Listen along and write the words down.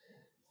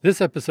This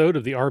episode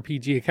of the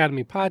RPG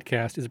Academy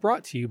podcast is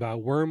brought to you by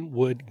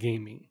Wormwood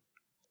Gaming.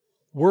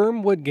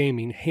 Wormwood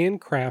Gaming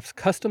handcrafts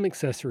custom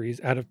accessories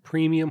out of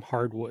premium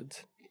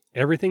hardwoods.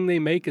 Everything they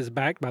make is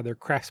backed by their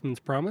Craftsman's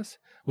Promise,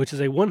 which is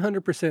a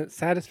 100%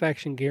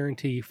 satisfaction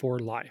guarantee for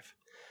life.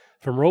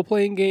 From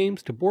role-playing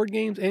games to board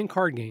games and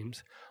card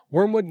games,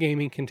 Wormwood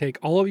Gaming can take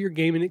all of your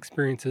gaming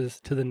experiences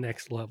to the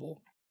next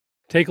level.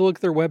 Take a look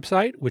at their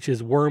website, which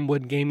is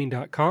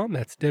wormwoodgaming.com.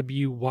 That's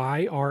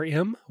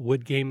W-Y-R-M,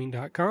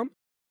 woodgaming.com.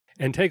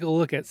 And take a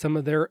look at some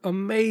of their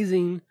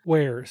amazing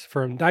wares,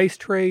 from dice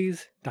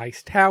trays,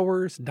 dice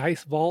towers,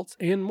 dice vaults,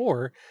 and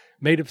more,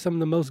 made of some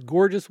of the most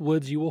gorgeous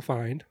woods you will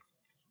find.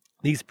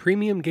 These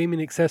premium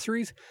gaming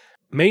accessories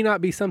may not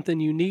be something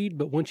you need,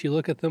 but once you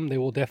look at them, they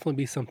will definitely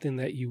be something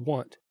that you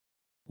want.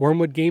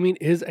 Wormwood Gaming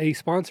is a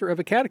sponsor of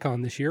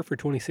AcadeCon this year for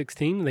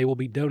 2016. They will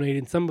be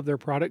donating some of their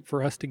product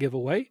for us to give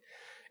away.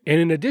 And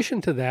in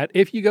addition to that,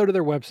 if you go to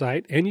their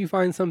website and you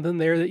find something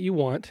there that you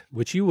want,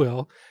 which you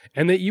will,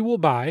 and that you will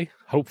buy,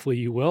 hopefully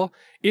you will,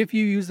 if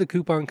you use the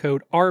coupon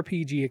code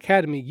RPG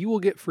Academy, you will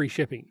get free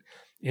shipping.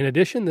 In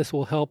addition, this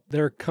will help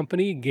their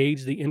company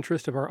gauge the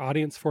interest of our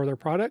audience for their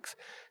products.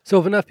 So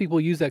if enough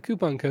people use that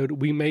coupon code,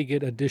 we may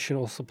get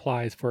additional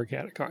supplies for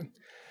AcadeCon.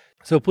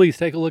 So please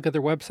take a look at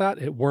their website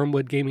at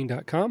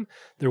wormwoodgaming.com.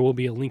 There will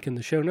be a link in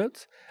the show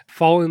notes.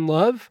 Fall in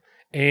love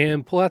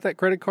and pull out that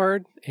credit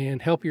card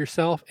and help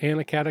yourself and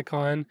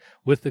AcadeCon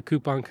with the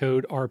coupon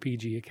code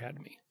RPG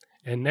Academy.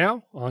 And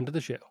now, on to the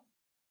show.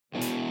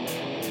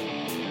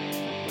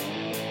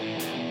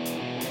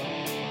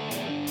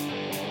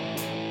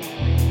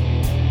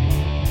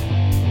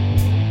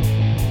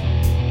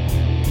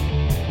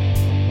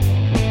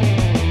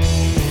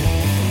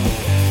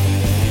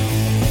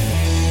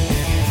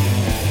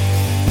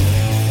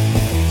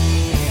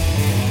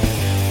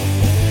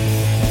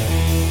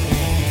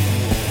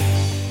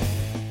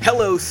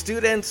 Hello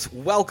students,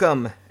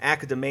 welcome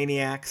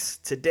Academaniacs.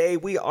 Today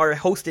we are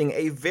hosting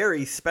a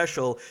very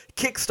special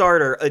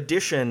Kickstarter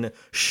edition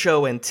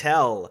show and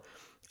tell.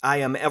 I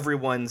am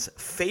everyone's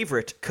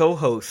favorite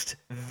co-host,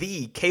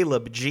 the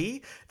Caleb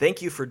G.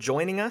 Thank you for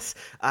joining us.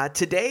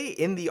 Today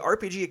in the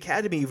RPG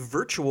Academy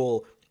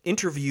virtual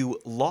interview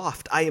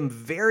loft, I am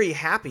very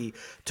happy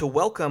to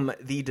welcome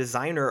the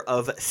designer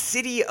of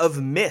City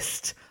of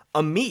Mist,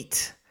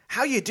 Amit.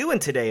 How you doing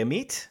today,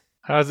 Amit?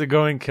 How's it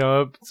going,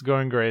 Caleb? It's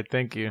going great.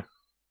 Thank you.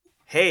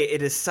 Hey,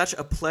 it is such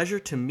a pleasure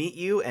to meet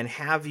you and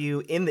have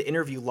you in the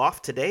interview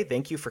loft today.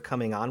 Thank you for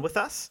coming on with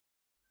us.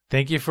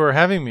 Thank you for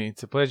having me.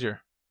 It's a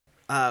pleasure.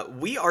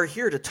 We are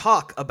here to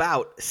talk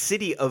about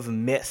City of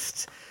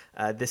Mist.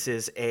 This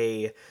is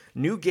a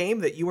new game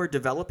that you are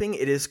developing.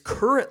 It is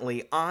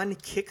currently on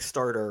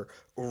Kickstarter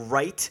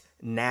right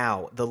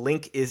now. The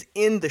link is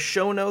in the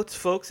show notes,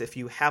 folks. If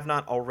you have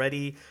not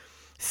already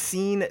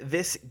seen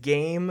this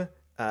game,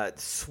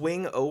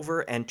 swing over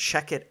and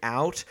check it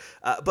out.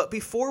 But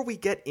before we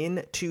get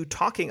into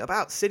talking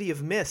about City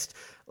of Mist,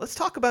 let's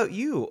talk about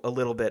you a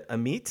little bit,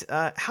 Amit.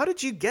 How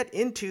did you get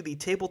into the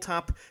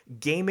tabletop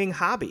gaming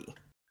hobby?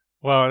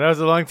 Wow, that was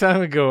a long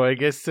time ago. I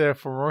guess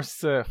for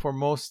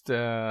most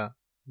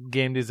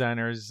game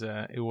designers,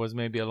 it was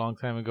maybe a long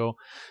time ago.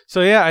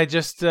 So yeah, I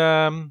just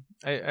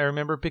I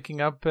remember picking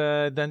up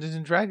Dungeons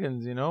and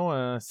Dragons,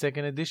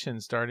 second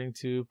edition, starting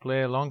to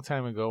play a long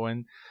time ago,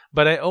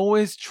 but I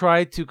always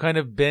tried to kind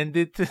of bend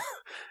it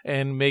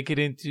and make it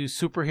into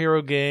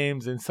superhero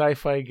games and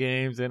sci-fi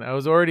games, and I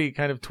was already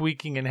kind of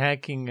tweaking and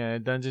hacking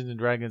Dungeons and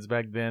Dragons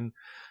back then.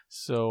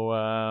 So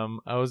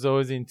I was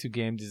always into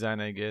game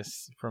design, I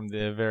guess, from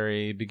the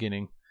very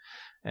beginning.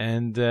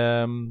 And,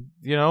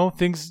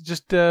 things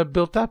just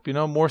built up,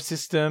 more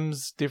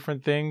systems,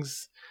 different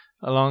things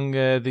along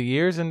the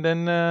years. And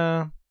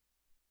then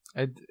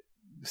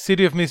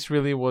City of Mist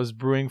really was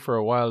brewing for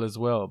a while as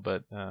well.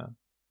 But,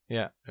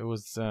 it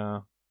was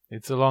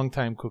it's a long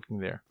time cooking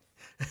there.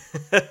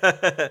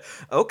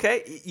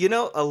 Okay.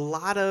 A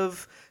lot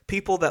of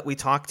people that we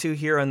talk to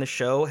here on the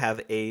show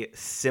have a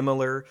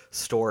similar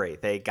story.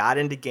 They got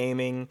into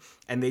gaming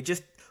and they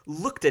just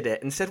looked at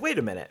it and said, wait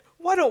a minute,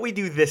 why don't we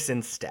do this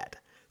instead?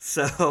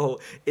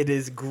 So it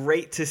is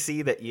great to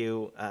see that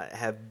you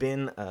have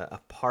been a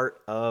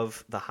part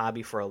of the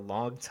hobby for a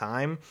long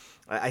time.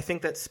 I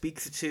think that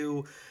speaks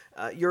to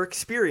your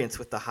experience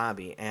with the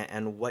hobby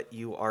and what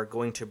you are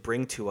going to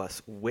bring to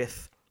us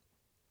with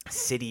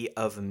City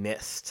of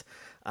Mist.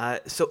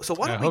 So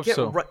why don't we get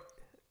right...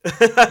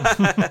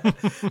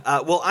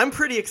 Well, I'm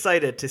pretty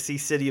excited to see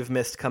City of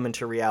Mist come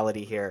into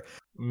reality here.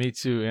 Me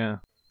too, yeah.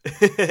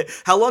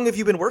 How long have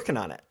you been working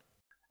on it?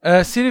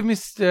 City of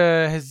Mist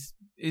has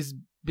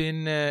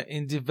been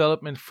in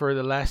development for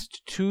the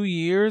last 2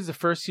 years. The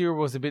first year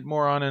was a bit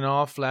more on and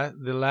off.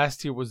 The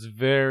last year was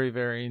very,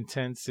 very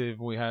intensive.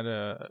 We had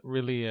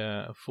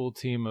a full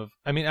team of...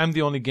 I'm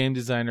the only game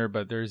designer,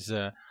 but there's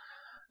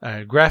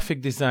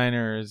graphic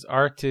designers,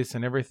 artists,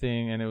 and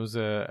everything, and it was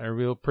a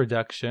real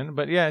production.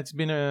 But yeah, it's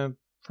been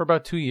for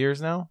about 2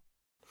 years now.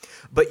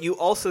 But you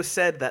also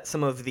said that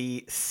some of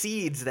the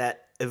seeds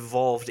that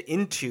evolved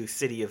into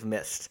City of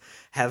Mist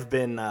have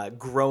been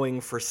growing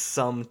for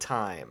some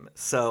time.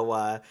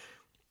 So,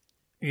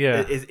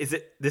 Yeah.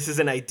 This is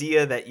an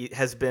idea that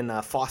has been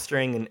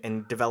fostering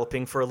and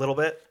developing for a little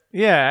bit?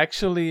 Yeah,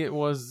 actually, it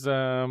was.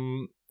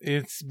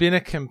 It's been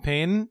a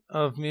campaign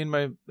of me and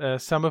my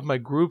some of my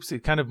groups.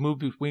 It kind of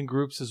moved between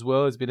groups as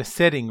well. It's been a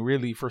setting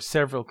really for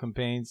several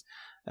campaigns,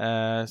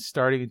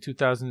 starting in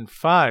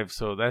 2005.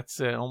 So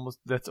that's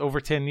that's over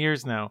 10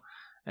 years now,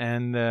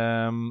 and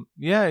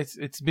yeah,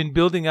 it's been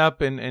building up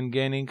and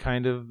gaining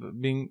kind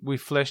of being. We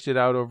fleshed it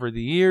out over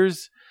the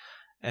years.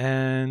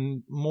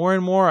 And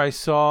more I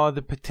saw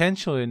the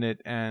potential in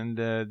it, and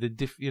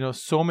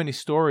so many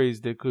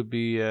stories that could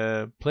be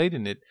played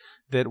in it,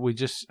 that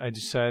I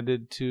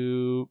decided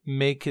to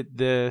make it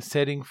the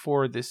setting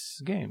for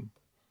this game.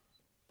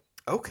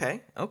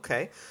 Okay.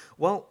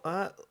 Well,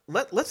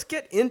 let's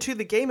get into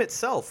the game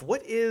itself.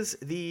 What is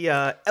the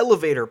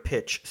elevator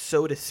pitch,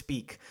 so to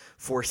speak,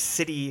 for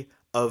City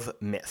of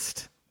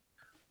Mist?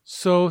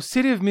 So,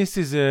 City of Mist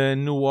is a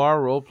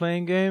noir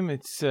role-playing game.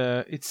 It's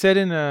set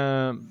in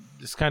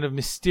this kind of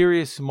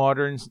mysterious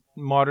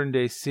modern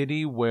day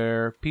city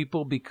where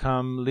people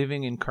become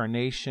living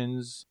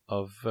incarnations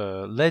of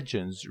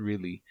legends,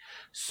 really.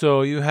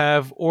 So you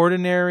have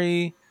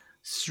ordinary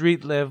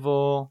street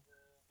level,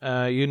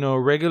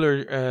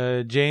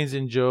 regular Janes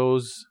and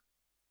Joes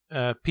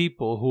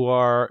people who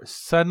are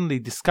suddenly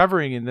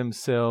discovering in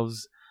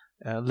themselves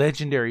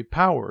legendary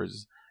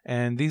powers.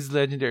 And these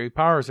legendary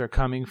powers are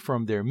coming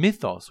from their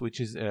mythos,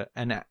 which is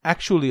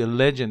actually a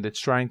legend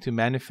that's trying to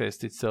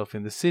manifest itself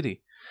in the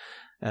city.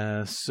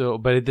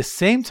 But at the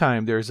same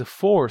time, there's a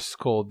force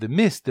called the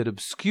Mist that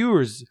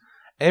obscures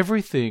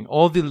everything,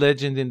 all the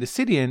legend in the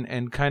city,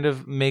 and kind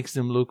of makes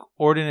them look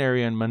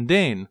ordinary and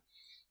mundane.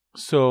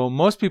 So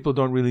most people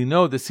don't really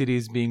know the city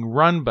is being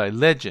run by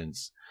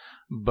legends.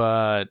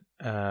 But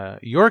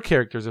your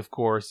characters, of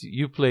course,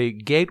 you play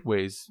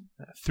gateways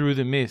through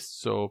the mist.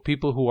 So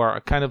people who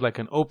are kind of like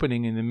an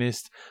opening in the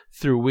mist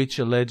through which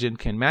a legend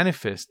can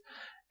manifest.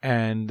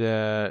 And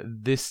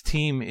this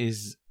team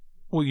is,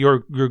 well,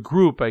 your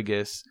group, I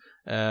guess,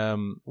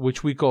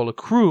 which we call a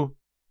crew,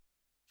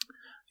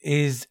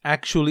 is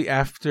actually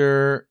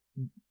after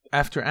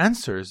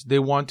answers. They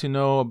want to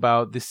know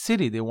about the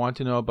city. They want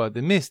to know about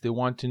the mist. They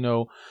want to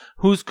know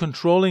who's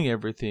controlling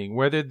everything,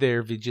 whether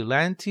they're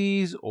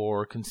vigilantes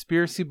or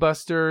conspiracy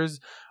busters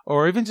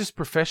or even just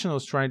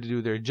professionals trying to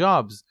do their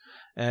jobs.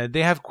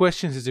 They have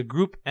questions as a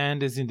group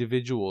and as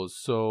individuals.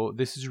 So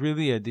this is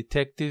really a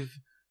detective,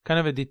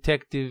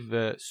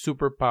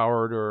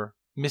 super-powered or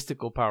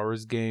mystical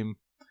powers game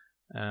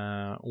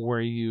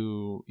where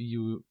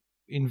you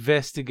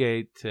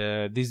investigate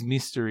these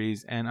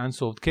mysteries and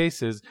unsolved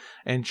cases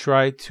and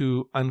try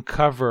to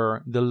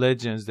uncover the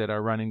legends that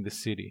are running the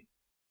city.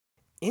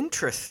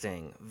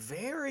 Interesting.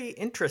 Very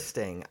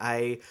interesting.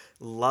 I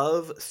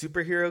love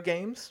superhero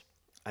games.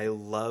 I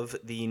love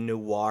the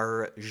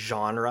noir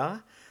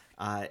genre.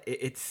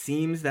 It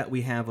seems that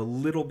we have a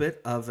little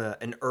bit of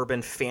an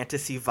urban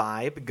fantasy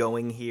vibe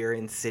going here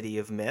in City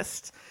of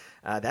Mist.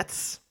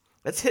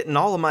 That's hitting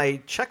all of my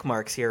check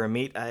marks here,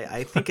 Amit.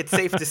 I think it's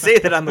safe to say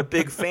that I'm a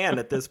big fan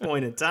at this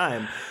point in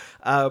time.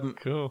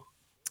 Cool.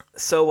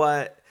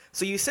 So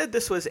you said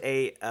this was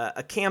a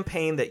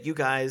campaign that you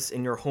guys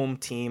in your home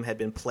team had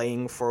been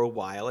playing for a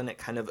while, and it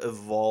kind of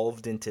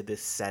evolved into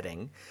this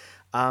setting.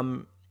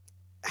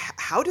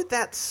 How did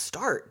that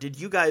start? Did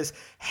you guys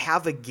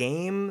have a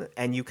game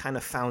and you kind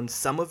of found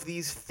some of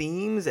these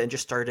themes and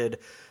just started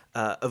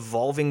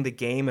evolving the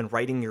game and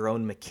writing your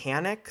own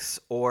mechanics?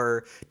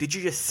 Or did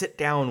you just sit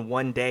down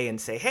one day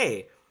and say,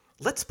 hey,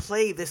 let's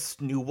play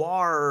this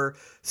noir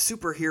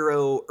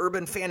superhero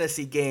urban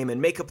fantasy game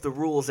and make up the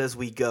rules as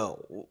we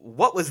go?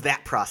 What was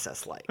that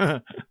process like?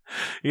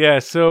 Yeah,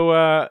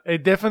 so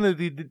it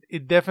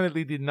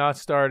definitely did not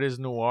start as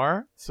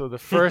noir. So the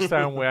first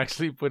time we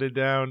actually put it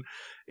down,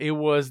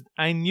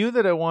 I knew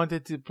that I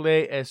wanted to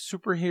play a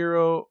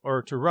superhero,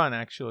 or to run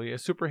actually, a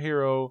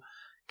superhero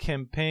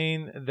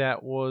campaign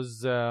that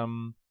was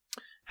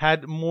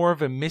had more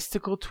of a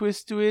mystical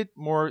twist to it,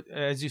 more,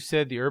 as you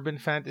said, the urban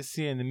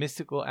fantasy and the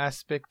mystical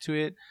aspect to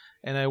it.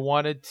 And I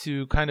wanted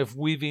to kind of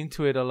weave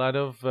into it a lot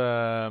of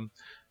kind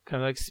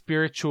of like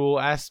spiritual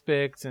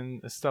aspects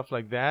and stuff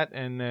like that.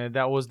 And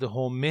that was the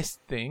whole mist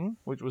thing,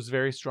 which was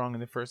very strong in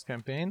the first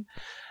campaign.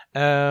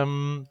 Yeah,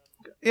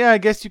 I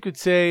guess you could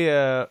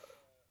say,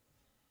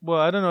 well,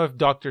 I don't know if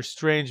Doctor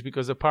Strange,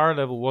 because the power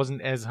level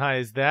wasn't as high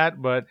as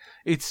that, but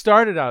it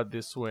started out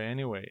this way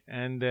anyway.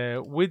 And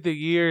with the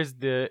years,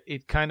 I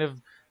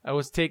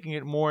was taking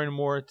it more and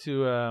more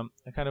to a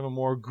kind of a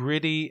more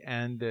gritty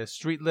and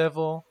street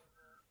level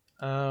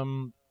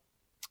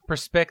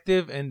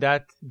perspective, and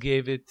that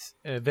gave it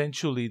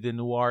eventually the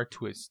noir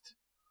twist.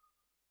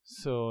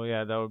 So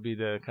yeah, that would be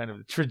the kind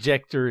of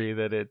trajectory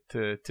that it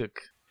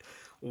took.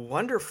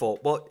 Wonderful.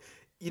 Well,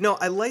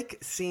 I like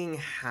seeing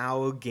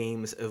how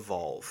games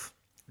evolve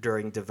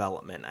during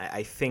development.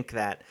 I think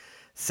that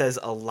says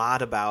a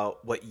lot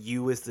about what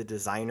you as the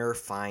designer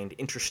find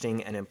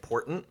interesting and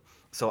important.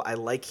 So I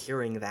like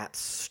hearing that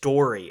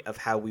story of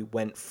how we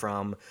went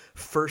from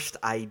first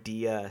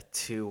idea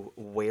to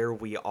where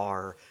we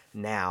are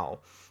now.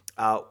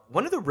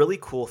 One of the really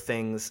cool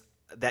things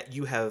that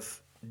you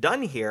have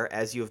done here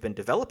as you have been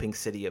developing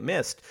City of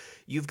Mist,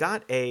 you've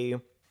got a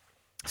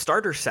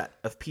starter set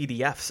of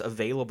PDFs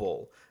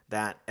available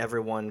that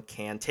everyone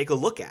can take a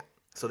look at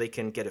so they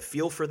can get a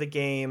feel for the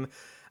game.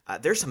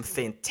 There's some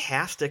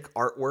fantastic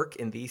artwork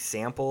in these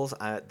samples.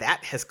 That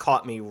has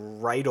caught me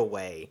right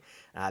away.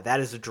 That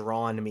has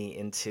drawn me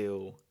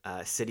into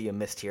City of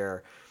Mist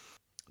here.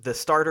 The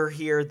starter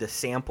here, the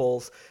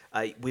samples,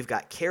 we've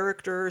got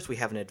characters, we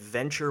have an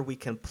adventure we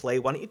can play.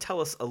 Why don't you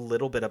tell us a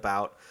little bit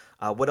about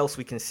what else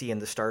we can see in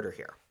the starter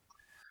here?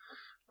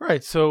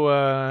 Right.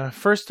 So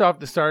first off,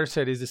 the starter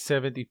set is a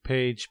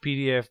 70-page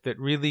PDF that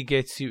really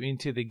gets you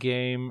into the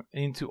game,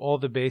 into all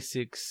the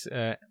basics,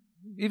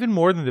 even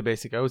more than the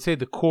basic. I would say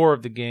the core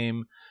of the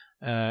game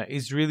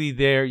is really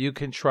there. You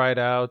can try it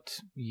out.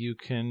 You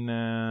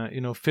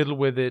can, fiddle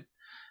with it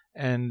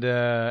and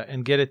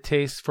get a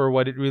taste for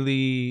what it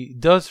really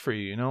does for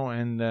you,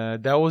 And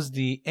that was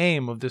the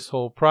aim of this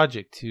whole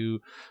project.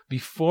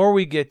 Before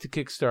we get to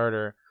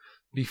Kickstarter,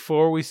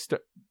 before we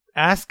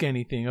ask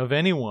anything of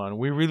anyone,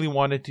 we really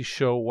wanted to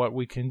show what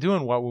we can do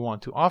and what we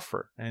want to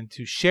offer, and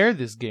to share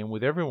this game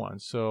with everyone.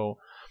 So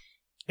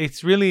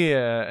it's really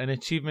an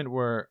achievement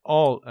where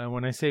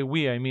when I say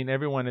we, I mean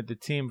everyone at the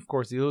team, of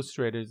course, the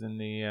illustrators and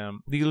the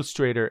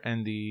illustrator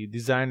and the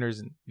designers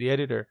and the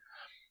editor.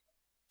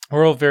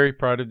 We're all very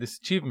proud of this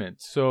achievement.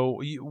 So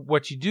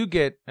what you do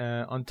get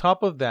on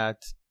top of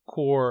that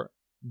core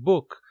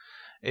book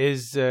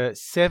is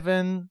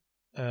 7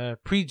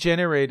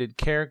 pre-generated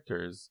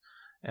characters,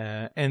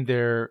 and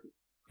they're,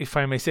 if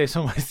I may say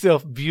so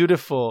myself,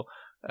 beautiful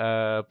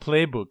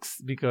playbooks,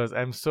 because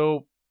I'm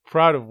so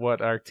proud of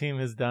what our team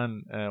has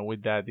done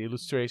with that. The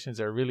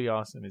illustrations are really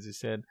awesome, as you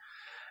said.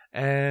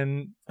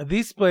 And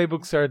these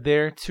playbooks are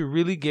there to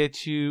really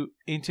get you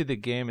into the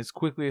game as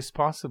quickly as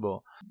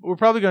possible. We're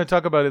probably going to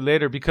talk about it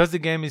later, because the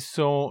game is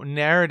so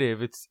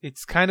narrative.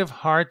 It's kind of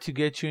hard to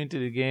get you into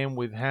the game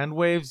with hand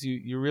waves.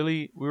 We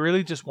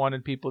really just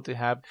wanted people to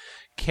have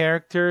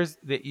characters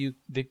that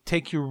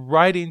take you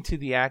right into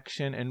the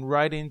action and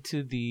right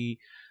into the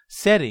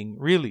setting,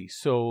 really.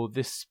 So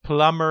this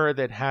plumber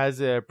that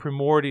has a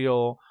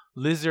primordial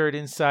lizard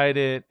inside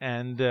it,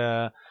 and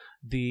the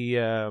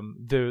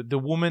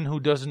woman who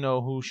doesn't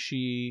know who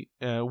she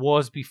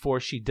was before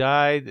she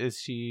died, as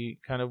she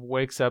kind of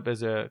wakes up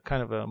as a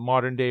kind of a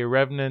modern day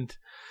revenant.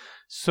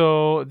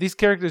 So these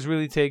characters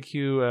really take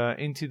you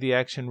into the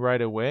action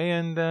right away,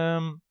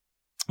 and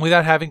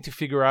without having to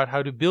figure out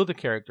how to build a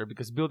character,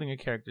 because building a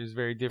character is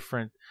very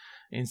different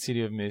in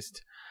City of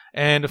Mist.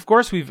 And of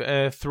course, we've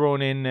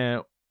thrown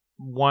in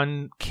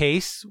one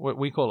case, what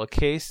we call a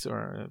case or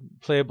a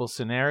playable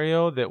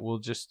scenario, that will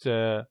just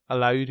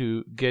allow you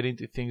to get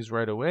into things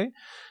right away.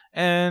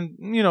 And,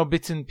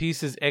 bits and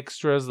pieces,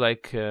 extras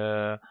like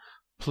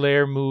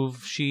player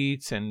move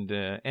sheets and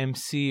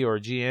MC or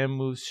GM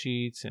move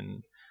sheets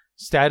and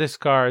status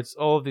cards,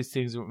 all of these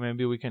things.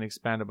 Maybe we can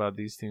expand about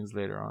these things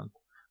later on.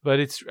 But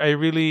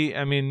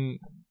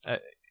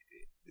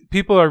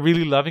people are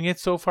really loving it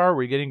so far.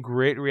 We're getting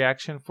great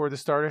reaction for the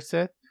starter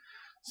set.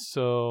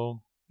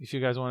 So if you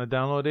guys want to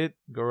download it,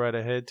 go right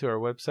ahead to our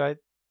website.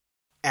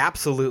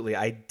 Absolutely.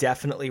 I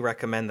definitely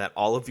recommend that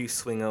all of you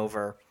swing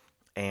over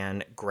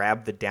and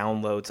grab the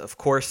downloads. Of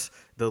course,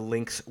 the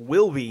links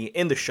will be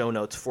in the show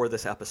notes for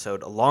this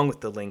episode, along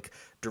with the link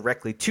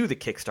directly to the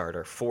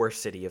Kickstarter for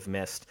City of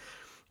Mist.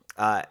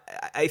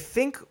 I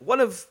think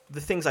one of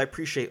the things I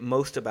appreciate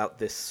most about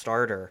this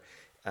starter,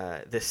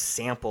 this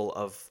sample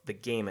of the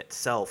game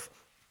itself,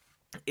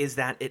 is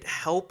that it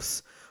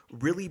helps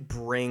really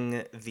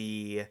bring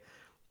the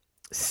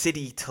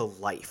city to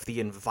life, the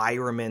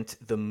environment,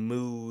 the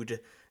mood.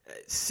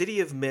 City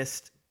of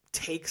Mist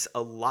takes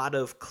a lot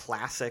of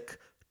classic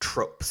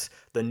tropes,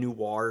 the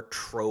noir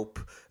trope,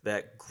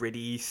 that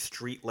gritty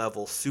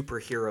street-level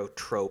superhero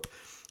trope,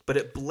 but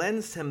it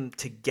blends them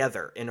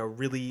together in a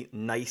really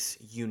nice,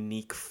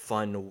 unique,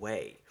 fun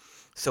way.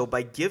 So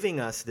by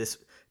giving us this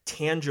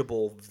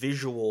tangible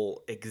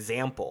visual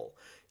example,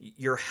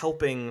 you're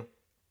helping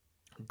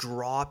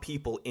draw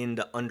people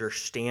into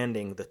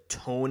understanding the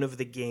tone of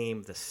the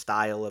game, the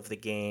style of the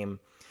game,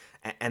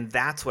 and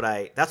that's what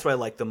I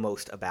like the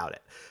most about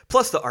it.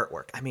 Plus the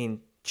artwork. I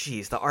mean,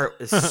 geez, the art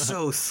is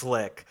so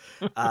slick.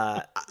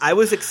 I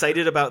was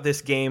excited about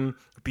this game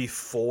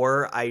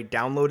before I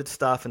downloaded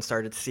stuff and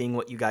started seeing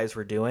what you guys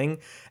were doing,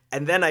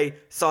 and then I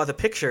saw the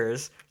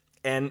pictures.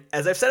 And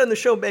as I've said on the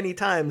show many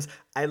times,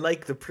 I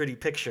like the pretty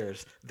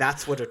pictures.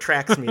 That's what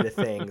attracts me to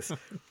things.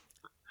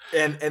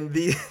 And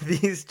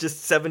these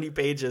just 70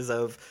 pages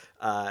of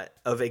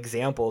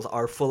examples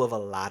are full of a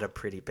lot of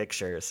pretty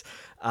pictures.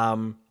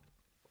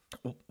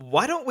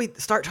 Why don't we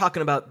start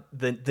talking about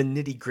the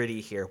nitty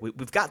gritty here?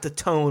 We've got the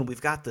tone,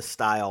 we've got the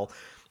style.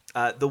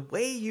 The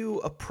way you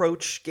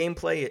approach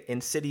gameplay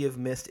in City of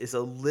Mist is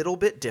a little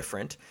bit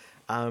different.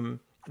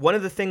 One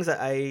of the things that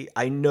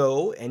I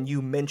know, and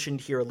you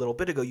mentioned here a little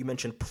bit ago, you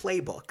mentioned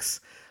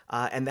playbooks.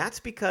 And that's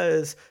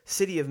because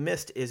City of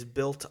Mist is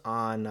built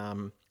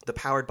on the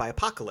Powered by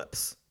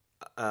Apocalypse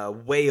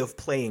way of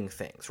playing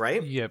things,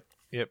 right? Yep.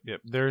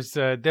 There's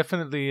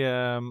definitely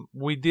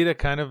we did a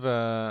kind of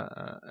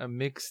a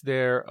mix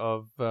there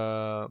of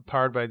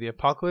Powered by the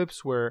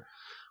Apocalypse, where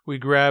we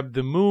grabbed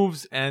the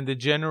moves and the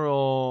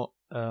general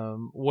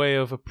way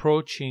of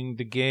approaching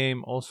the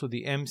game, also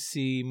the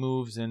MC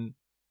moves, and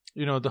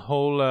the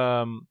whole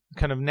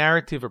kind of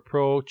narrative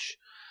approach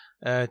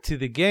to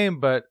the game.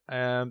 But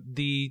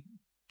the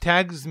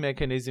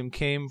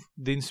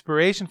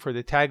inspiration for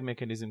the tag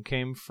mechanism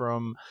came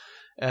from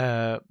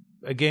a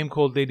game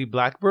called Lady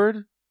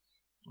Blackbird,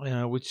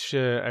 which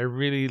I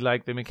really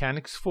like the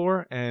mechanics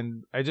for,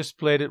 and I just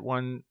played it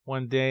one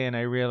day and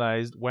I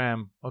realized,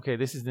 wham, okay,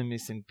 this is the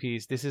missing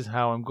piece. This is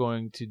how I'm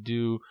going to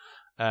do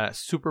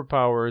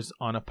superpowers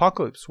on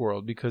Apocalypse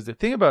World, because the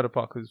thing about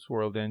Apocalypse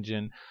World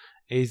Engine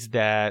is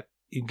that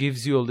it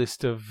gives you a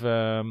list of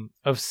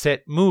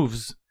set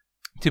moves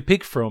to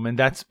pick from, and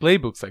that's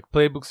playbooks. Like,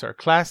 playbooks are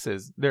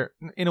classes. They're,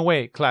 in a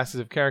way, classes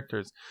of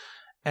characters.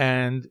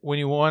 And when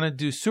you want to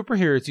do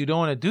superheroes, you don't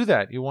want to do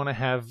that. You want to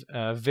have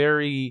a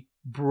very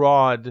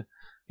broad,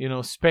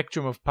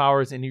 spectrum of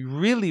powers. And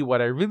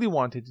what I really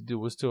wanted to do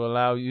was to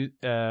allow you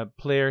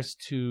players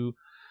to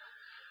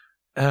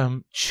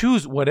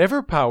choose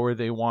whatever power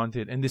they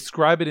wanted and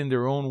describe it in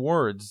their own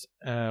words,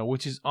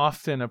 which is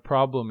often a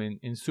problem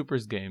in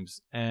Supers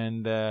games.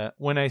 And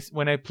when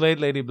I played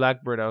Lady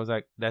Blackbird, I was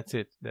like, that's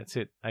it,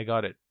 I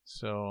got it.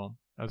 So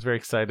I was very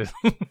excited.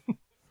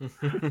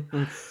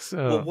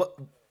 Well,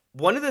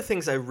 one of the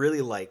things I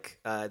really like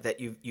that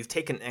you've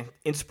taken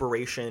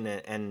inspiration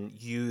and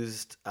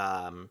used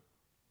Powered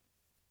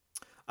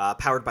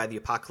by the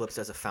Apocalypse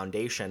as a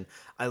foundation.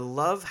 I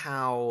love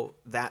how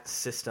that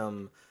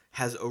system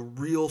has a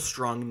real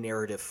strong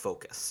narrative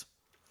focus.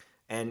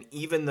 And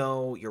even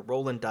though you're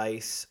rolling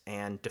dice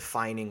and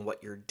defining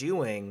what you're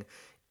doing,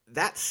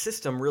 that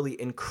system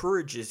really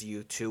encourages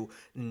you to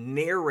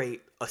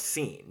narrate a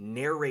scene,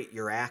 narrate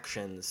your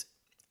actions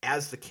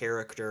as the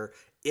character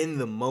in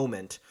the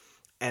moment.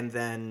 And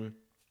then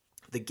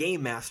the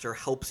game master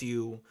helps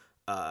you,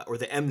 or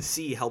the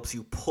MC helps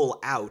you pull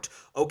out,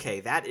 okay,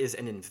 that is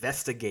an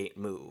investigate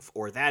move,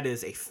 or that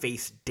is a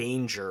face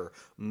danger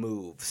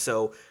move.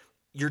 So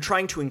you're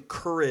trying to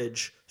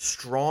encourage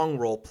strong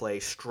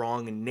roleplay,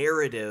 strong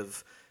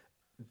narrative,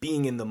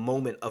 being in the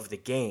moment of the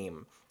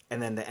game. And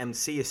then the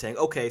MC is saying,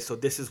 okay, so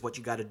this is what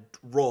you got to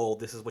roll,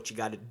 this is what you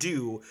got to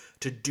do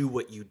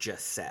what you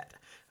just said.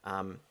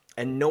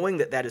 And knowing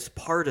that that is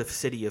part of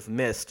City of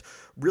Mist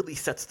really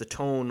sets the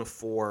tone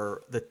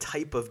for the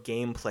type of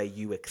gameplay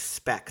you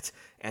expect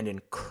and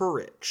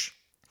encourage.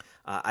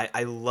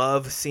 I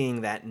love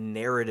seeing that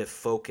narrative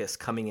focus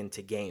coming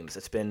into games.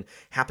 It's been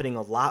happening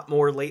a lot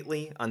more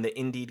lately on the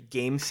indie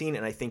game scene,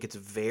 and I think it's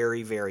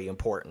very, very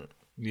important.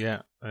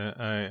 Yeah,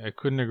 I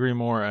couldn't agree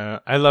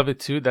more. I love it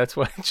too. That's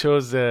why I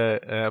chose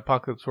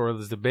Apocalypse World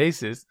as the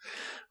basis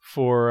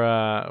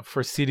for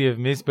City of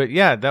Mist. But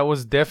yeah, that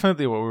was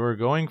definitely what we were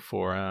going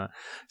for.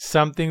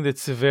 Something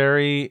that's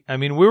we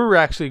were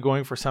actually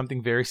going for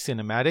something very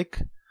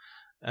cinematic,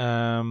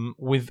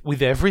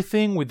 with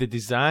everything, with the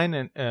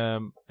design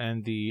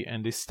and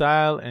the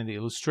style and the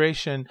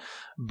illustration.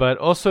 But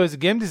also as a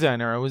game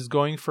designer, I was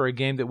going for a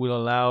game that will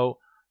allow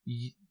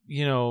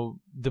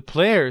the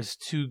players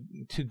to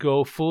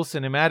go full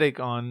cinematic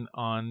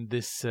on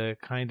this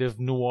kind of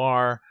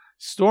noir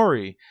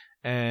story,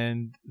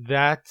 and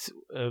that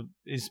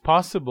is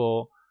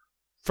possible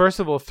first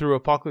of all through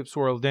Apocalypse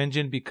World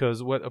Engine,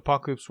 because what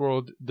Apocalypse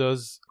World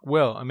does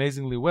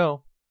amazingly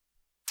well,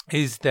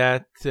 is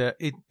that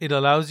it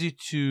allows you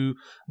to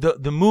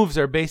the moves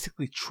are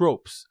basically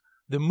tropes.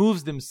 The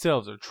moves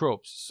themselves are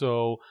tropes,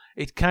 so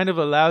it kind of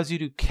allows you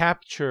to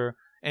capture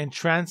and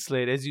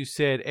translate, as you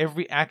said,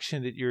 every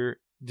action that you're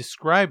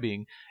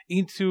describing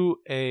into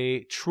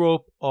a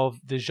trope of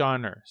the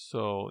genre.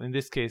 So in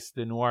this case,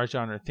 the noir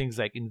genre, things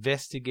like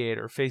investigate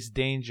or face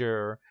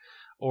danger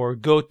or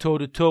go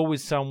toe-to-toe with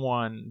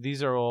someone.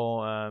 These are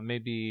all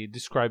maybe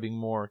describing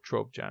more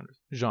trope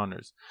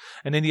genres.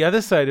 And then the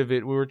other side of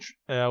it,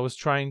 I was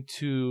trying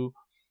to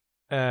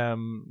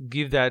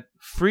give that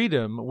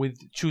freedom with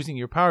choosing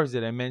your powers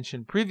that I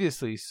mentioned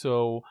previously.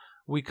 So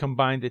we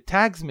combine the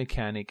tags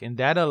mechanic, and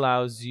that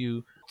allows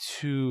you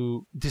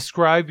to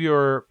describe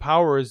your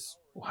powers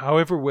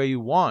however way you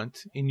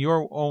want in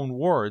your own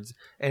words,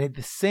 and at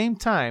the same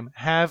time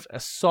have a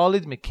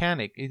solid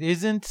mechanic. It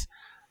isn't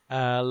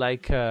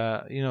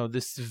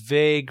this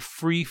vague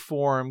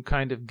free-form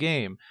kind of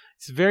game.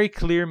 It's a very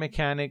clear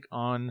mechanic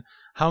on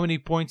how many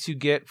points you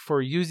get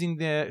for using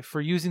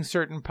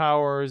certain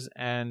powers,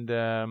 and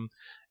the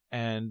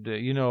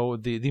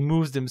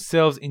moves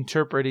themselves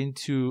interpret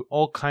into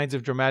all kinds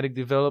of dramatic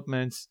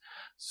developments.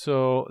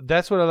 So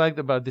that's what I liked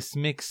about this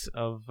mix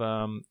of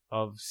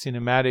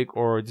cinematic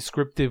or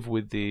descriptive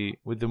with the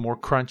more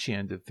crunchy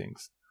end of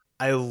things.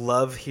 I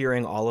love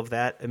hearing all of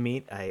that,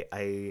 Amit.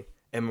 I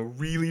am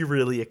really,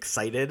 really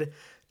excited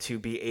to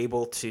be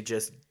able to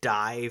just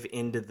dive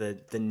into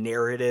the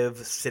narrative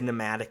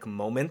cinematic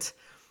moment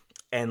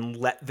and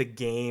let the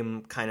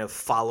game kind of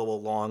follow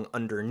along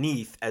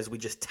underneath as we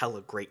just tell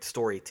a great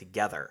story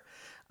together.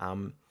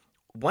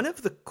 One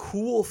of the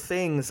cool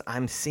things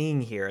I'm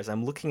seeing here as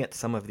I'm looking at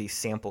some of these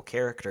sample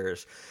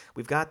characters,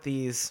 we've got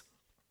these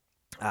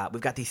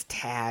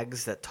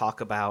tags that talk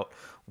about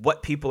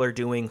what people are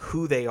doing,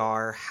 who they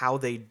are, how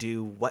they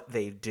do, what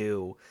they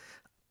do.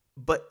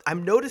 But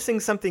I'm noticing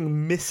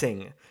something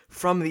missing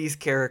from these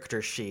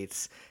character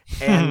sheets.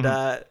 And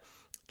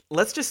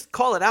let's just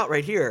call it out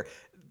right here.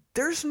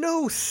 There's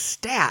no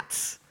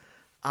stats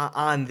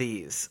on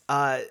these.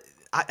 I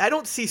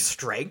don't see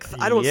strength.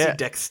 I don't see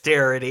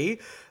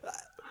dexterity.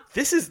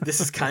 This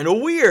is kind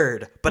of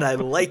weird, but I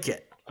like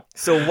it.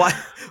 So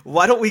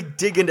why don't we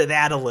dig into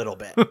that a little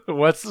bit?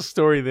 What's the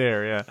story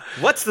there? Yeah.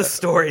 What's the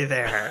story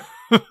there?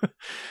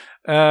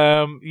 There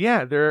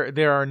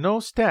are no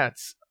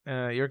stats.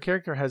 Your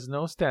character has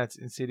no stats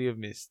in City of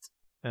Mist.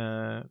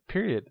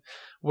 Period.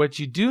 What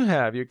you do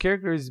have, your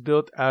character is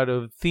built out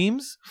of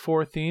themes,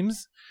 4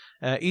 themes,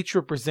 each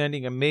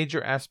representing a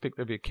major aspect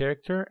of your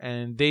character,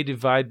 and they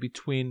divide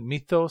between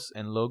mythos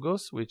and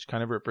logos, which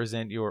kind of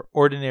represent your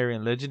ordinary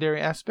and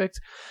legendary aspects.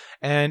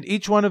 And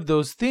each one of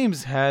those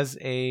themes has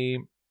a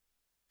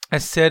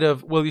set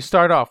of, well, you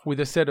start off with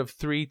a set of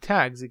 3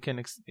 tags.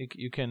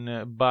 You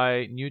can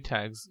buy new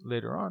tags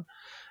later on.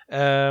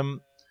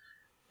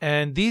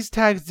 And these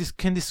tags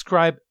can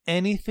describe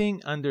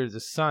anything under the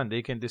sun.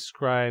 They can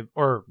describe,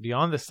 or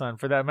beyond the sun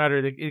for that matter,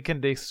 it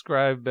can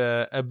describe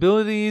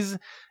abilities.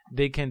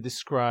 They can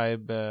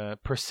describe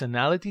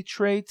personality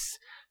traits,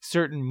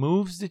 certain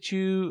moves that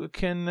you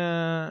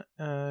can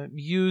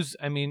use.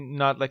 I mean,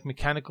 not like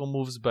mechanical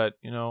moves, but,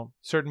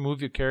 certain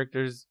moves your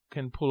characters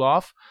can pull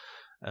off.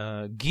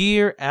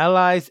 Gear,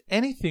 allies,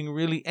 anything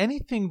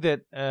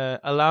that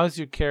allows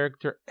your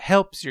character,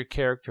 helps your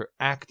character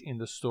act in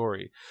the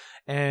story.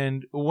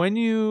 And when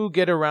you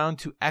get around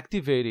to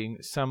activating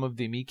some of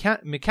the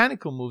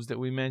mechanical moves that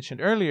we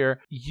mentioned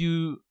earlier,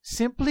 you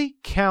simply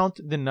count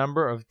the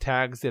number of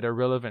tags that are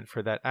relevant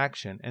for that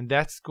action, and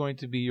that's going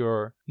to be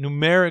your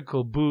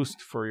numerical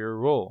boost for your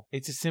roll.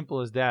 It's as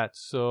simple as that.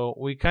 So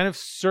we kind of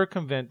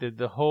circumvented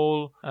the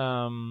whole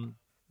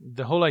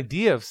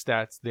idea of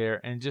stats there,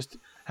 and just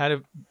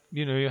had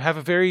you have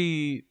a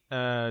very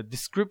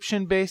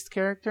description-based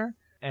character,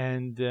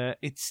 and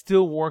it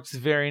still works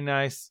very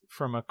nice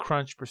from a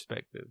crunch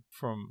perspective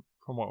from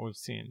what we've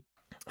seen.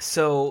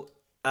 So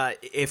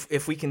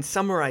if we can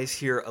summarize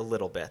here a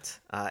little bit,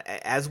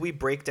 as we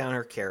break down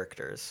our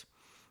characters,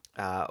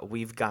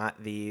 we've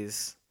got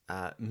these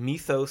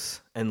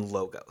mythos and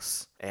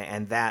logos,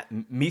 and that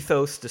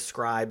mythos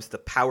describes the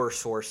power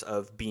source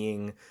of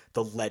being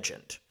the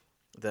legend.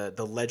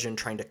 The legend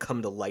trying to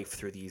come to life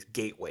through these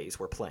gateways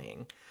we're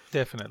playing.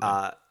 Definitely.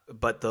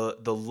 But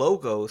the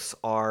logos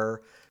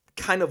are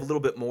kind of a little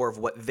bit more of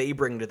what they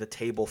bring to the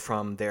table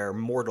from their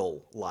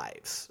mortal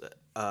lives.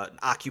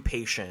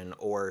 Occupation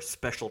or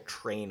special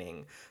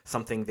training,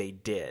 something they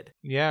did.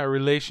 Yeah,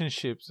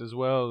 relationships as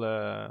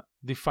well,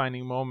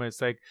 defining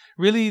moments, like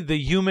really the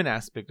human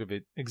aspect of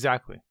it.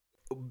 Exactly.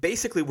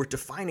 Basically, we're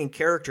defining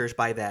characters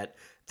by that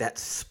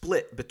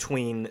split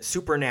between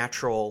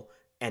supernatural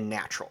and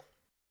natural.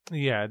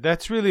 Yeah,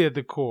 that's really at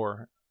the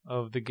core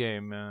of the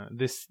game.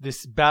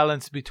 This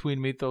balance between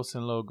mythos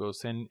and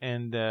logos,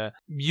 and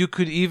you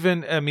could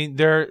even,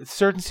 there are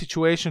certain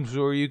situations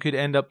where you could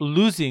end up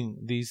losing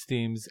these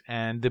themes,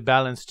 and the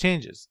balance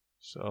changes.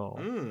 So,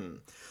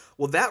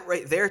 well, that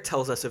right there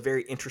tells us a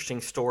very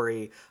interesting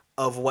story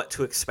of what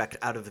to expect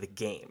out of the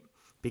game,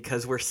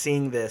 because we're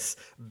seeing this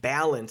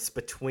balance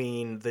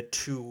between the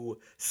two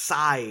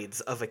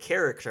sides of a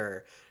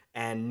character.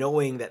 And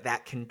knowing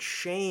that can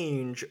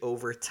change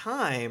over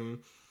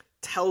time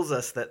tells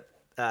us that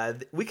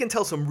we can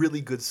tell some really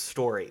good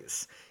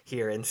stories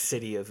here in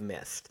City of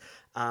Mist.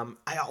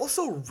 I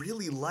also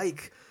really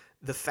like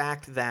the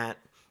fact that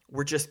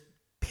we're just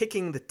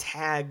picking the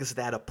tags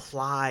that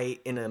apply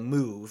in a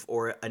move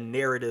or a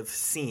narrative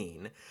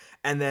scene,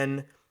 and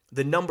then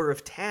the number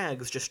of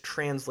tags just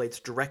translates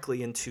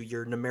directly into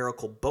your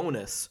numerical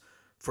bonus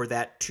for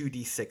that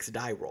 2d6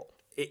 die roll.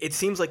 It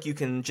seems like you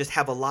can just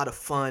have a lot of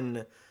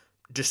fun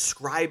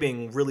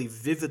describing really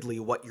vividly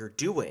what you're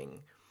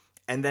doing,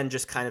 and then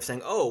just kind of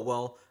saying,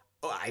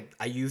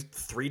 I used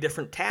 3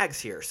 different tags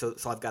here, so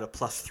I've got a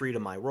 +3 to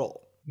my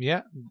roll.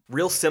 Yeah.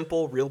 Real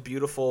simple, real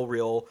beautiful,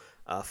 real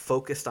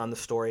focused on the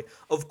story.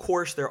 Of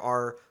course, there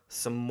are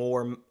some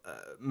more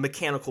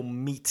mechanical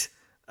meat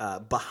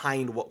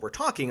behind what we're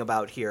talking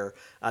about here.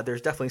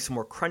 There's definitely some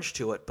more crunch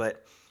to it,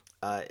 but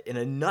in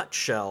a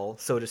nutshell,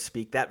 so to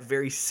speak, that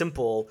very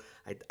simple,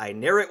 I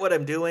narrate what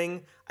I'm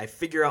doing, I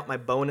figure out my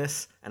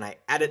bonus, and I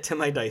add it to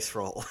my dice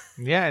roll.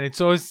 Yeah, and it's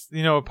always,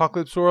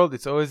 Apocalypse World,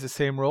 it's always the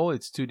same roll.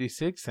 It's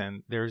 2d6,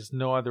 and there's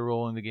no other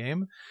roll in the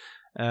game.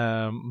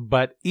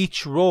 But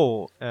each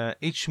roll,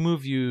 each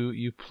move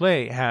you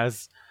play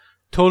has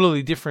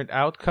totally different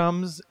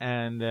outcomes,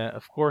 and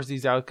of course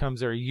these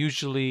outcomes are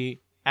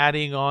usually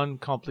adding on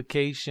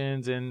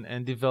complications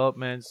and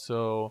development.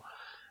 So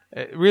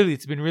really,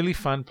 it's been really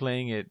fun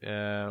playing it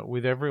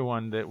with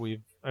everyone that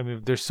we've I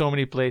mean, there's so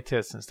many play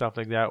tests and stuff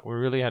like that. We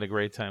really had a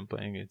great time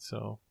playing it.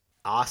 So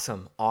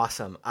awesome.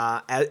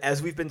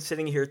 As we've been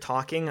sitting here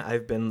talking,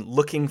 I've been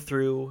looking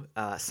through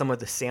some of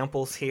the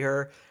samples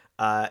here.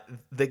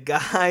 The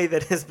guy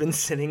that has been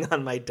sitting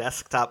on my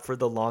desktop for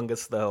the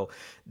longest, though,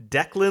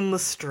 Declan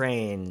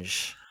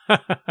Lestrange.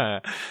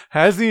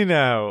 Has he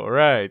now?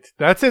 Right.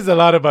 That says a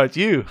lot about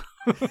you.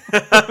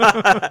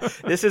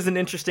 This is an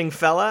interesting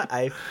fella.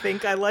 I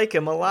think I like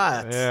him a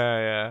lot.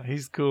 Yeah.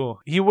 He's cool.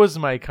 He was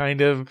my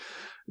kind of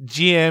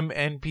GM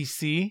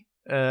NPC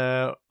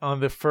on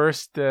the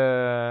first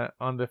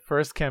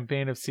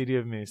campaign of City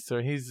of Mist. So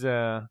he's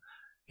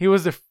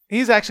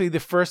actually the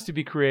first to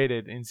be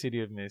created in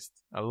City of Mist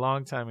a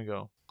long time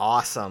ago.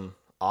 Awesome.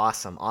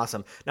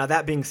 Now,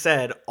 that being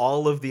said,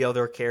 all of the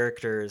other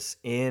characters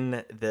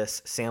in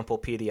this sample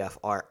PDF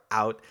are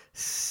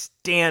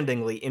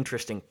outstandingly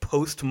interesting.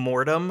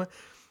 Post-mortem,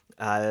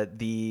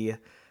 the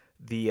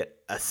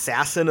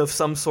assassin of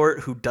some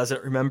sort who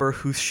doesn't remember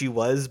who she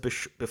was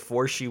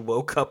before she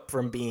woke up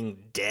from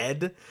being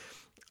dead.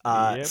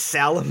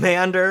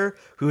 Salamander,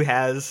 who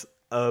has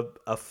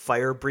a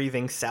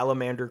fire-breathing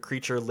salamander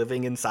creature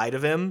living inside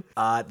of him.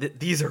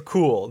 These are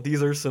cool.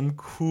 These are some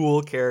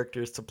cool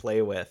characters to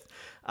play with.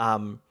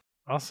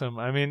 Awesome.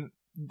 I mean,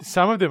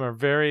 some of them are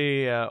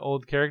very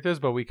old characters,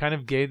 but we kind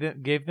of gave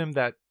them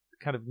that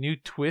kind of new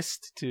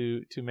twist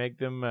to make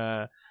them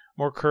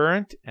more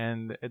current.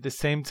 And at the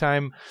same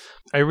time,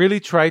 I really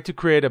tried to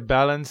create a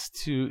balance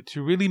to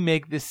really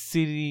make this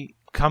city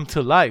come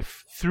to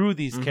life through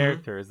these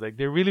characters. Like,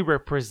 they really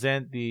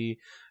represent the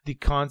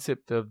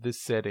concept of this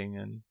setting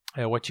and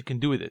what you can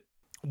do with it.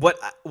 What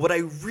I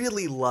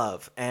really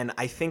love, and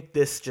I think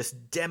this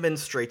just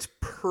demonstrates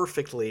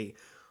perfectly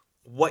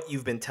what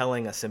you've been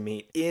telling us,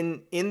 Amit,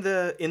 in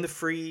the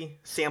free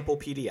sample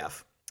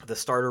PDF, the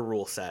starter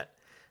rule set,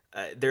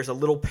 there's a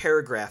little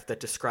paragraph that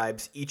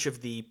describes each of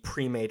the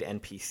pre-made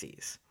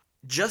NPCs.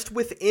 Just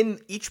within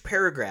each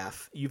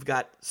paragraph, you've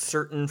got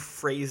certain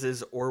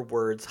phrases or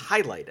words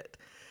highlighted.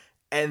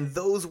 And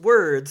those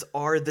words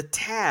are the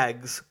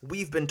tags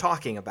we've been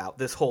talking about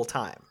this whole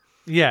time.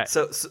 Yeah.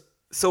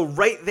 So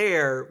right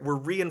there, we're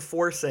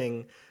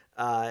reinforcing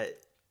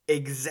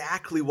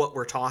exactly what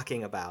we're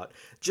talking about.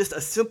 Just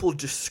a simple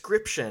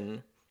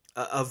description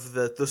of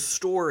the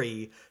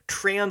story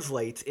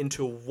translates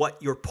into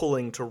what you're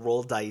pulling to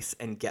roll dice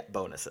and get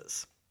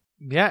bonuses.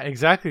 Yeah,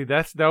 exactly.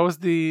 That was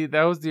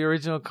the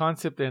original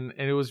concept, and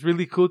it was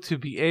really cool to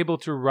be able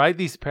to write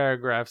these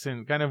paragraphs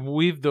and kind of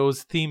weave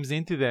those themes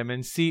into them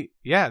and see.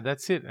 Yeah,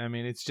 that's it. I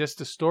mean, it's just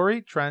a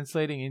story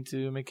translating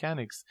into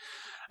mechanics.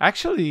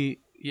 Actually,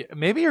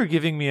 maybe you're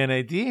giving me an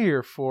idea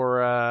here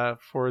for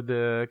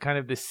the kind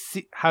of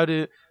how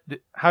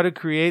to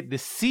create the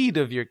seed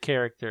of your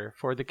character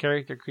for the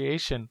character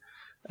creation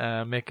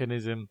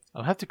mechanism.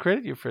 I'll have to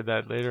credit you for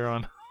that later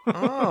on.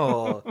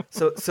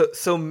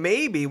 So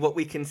maybe what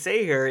we can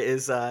say here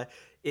is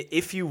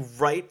if you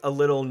write a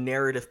little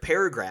narrative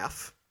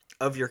paragraph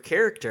of your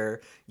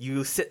character,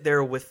 you sit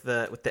there with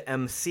the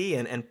MC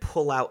and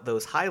pull out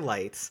those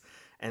highlights,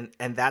 and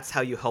that's how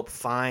you help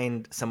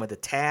find some of the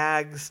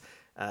tags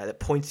that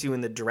points you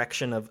in the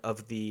direction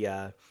of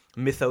the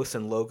mythos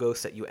and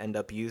logos that you end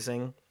up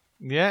using.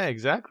 Yeah,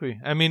 exactly.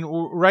 I mean,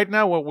 right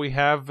now what we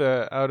have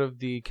out of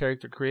the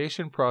character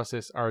creation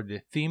process are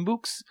the theme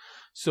books.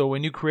 So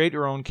when you create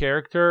your own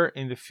character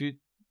in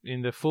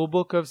the full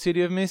book of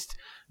City of Mist,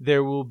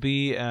 there will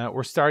be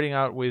we're starting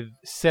out with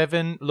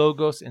 7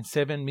 logos and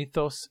 7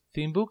 mythos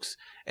theme books,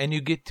 and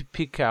you get to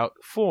pick out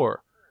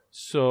 4.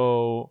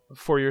 So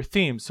for your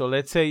theme, so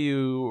let's say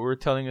you were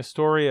telling a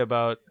story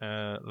about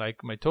like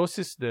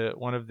Mitosis,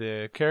 one of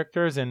the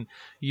characters, and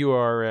you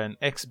are an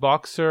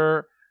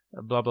ex-boxer,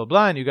 blah blah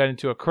blah, and you got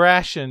into a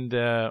crash, and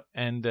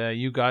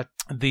you got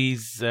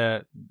these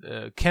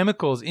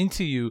chemicals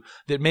into you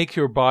that make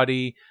your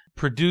body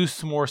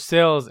produce more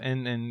cells,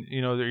 and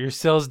you know, your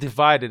cells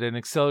divide at an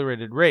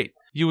accelerated rate.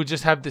 You would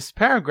just have this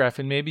paragraph,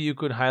 and maybe you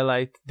could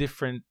highlight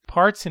different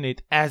parts in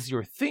it as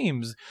your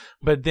themes.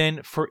 But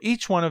then for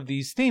each one of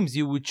these themes,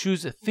 you would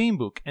choose a theme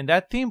book, and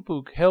that theme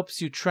book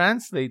helps you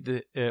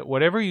translate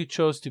whatever you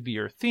chose to be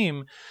your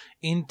theme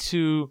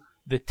into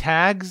the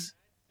tags,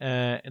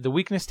 the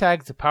weakness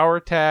tags, the power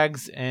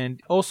tags,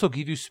 and also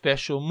give you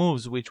special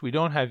moves, which we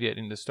don't have yet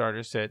in the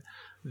starter set,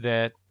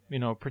 that, you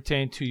know,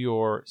 pertain to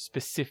your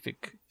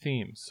specific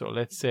themes. So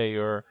let's say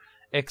your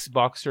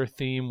ex-boxer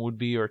theme would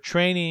be your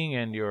training,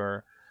 and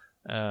your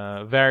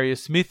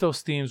various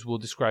mythos themes will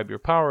describe your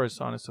powers,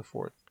 so on and so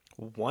forth.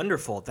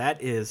 Wonderful.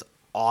 That is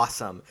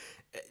awesome.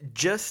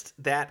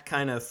 Just that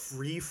kind of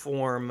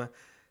free-form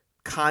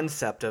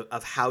concept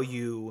of how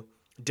you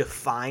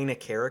define a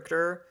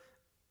character,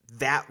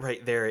 that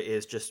right there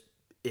is just,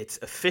 it's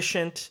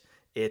efficient,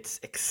 it's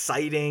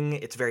exciting,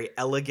 it's very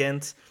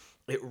elegant.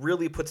 It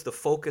really puts the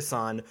focus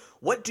on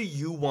what do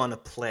you want to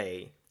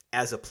play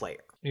as a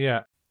player.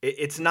 Yeah.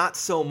 It's not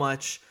so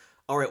much,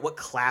 all right, what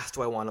class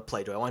do I want to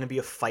play? Do I want to be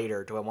a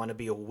fighter? Do I want to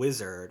be a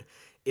wizard?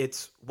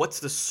 It's,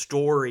 what's the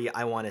story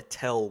I want to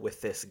tell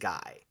with this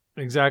guy?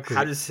 Exactly.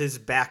 How does his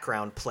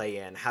background play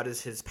in? How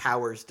does his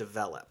powers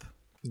develop?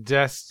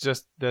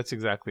 That's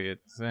exactly it.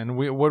 And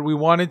what we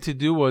wanted to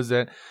do was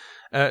that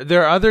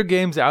there are other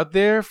games out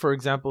there, for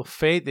example,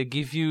 Fate, that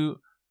give you.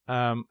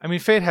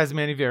 Fate has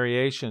many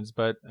variations,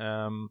 but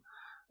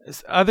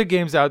other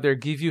games out there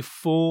give you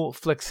full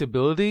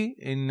flexibility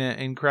in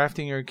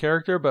crafting your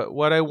character. But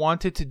what I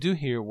wanted to do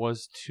here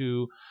was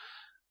to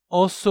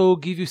also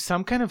give you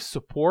some kind of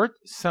support,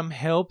 some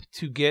help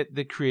to get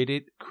the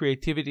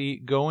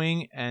creativity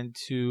going, and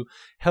to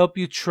help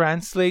you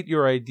translate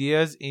your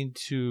ideas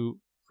into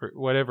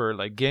whatever,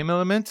 like game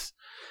elements.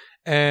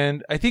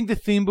 And I think the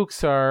theme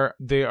books are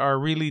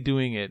really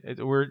doing it.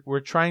 We're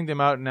trying them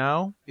out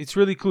now. It's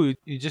really cool.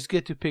 You just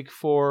get to pick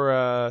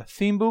 4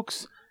 theme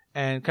books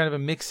and kind of a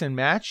mix and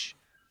match.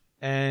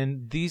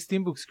 And these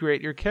theme books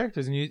create your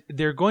characters, and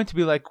they're going to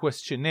be like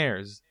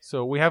questionnaires.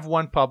 So we have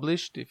one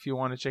published if you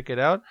want to check it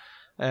out,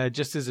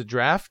 just as a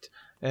draft.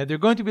 They're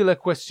going to be like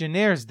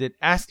questionnaires that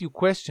ask you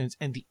questions,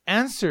 and the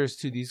answers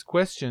to these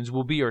questions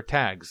will be your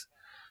tags.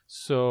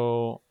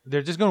 So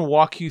they're just going to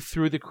walk you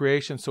through the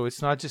creation. So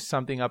it's not just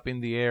something up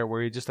in the air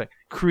where you just like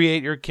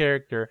create your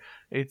character.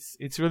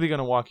 It's really going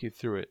to walk you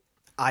through it.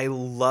 I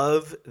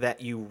love that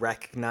you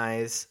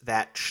recognize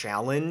that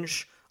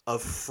challenge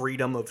of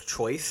freedom of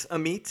choice,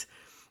 Amit.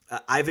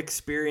 I've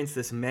experienced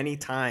this many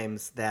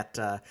times, that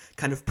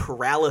kind of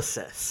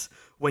paralysis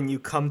when you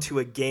come to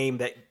a game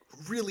that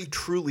really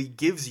truly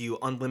gives you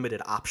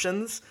unlimited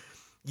options.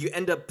 You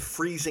end up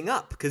freezing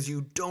up because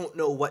you don't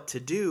know what to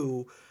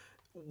do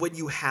when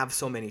you have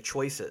so many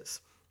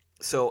choices.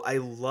 So I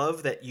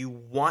love that you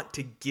want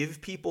to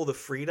give people the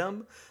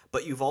freedom,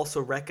 but you've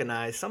also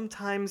recognized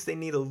sometimes they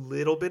need a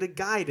little bit of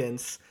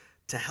guidance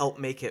to help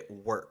make it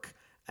work.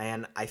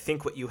 And I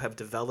think what you have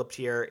developed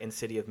here in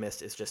City of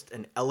Mist is just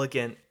an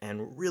elegant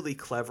and really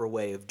clever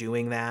way of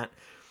doing that.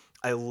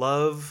 I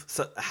love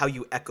how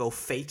you echo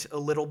Fate a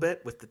little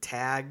bit with the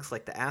tags,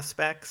 like the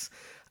aspects.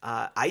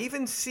 I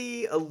even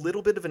see a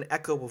little bit of an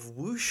echo of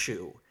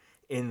Wushu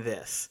in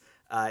this.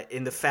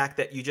 In the fact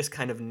that you just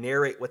kind of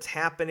narrate what's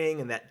happening,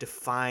 and that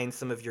defines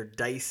some of your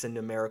dice and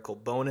numerical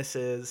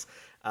bonuses.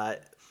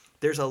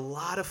 There's a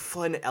lot of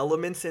fun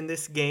elements in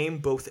this game,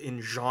 both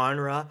in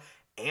genre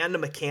and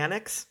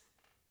mechanics,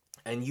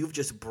 and you've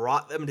just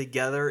brought them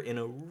together in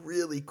a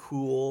really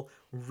cool,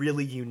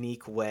 really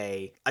unique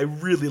way. I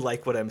really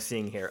like what I'm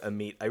seeing here,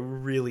 Amit. I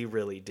really,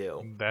 really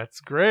do. That's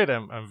great.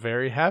 I'm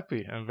very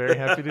happy. I'm very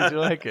happy that you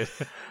like it.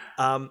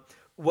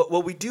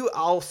 What we do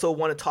also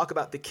want to talk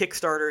about the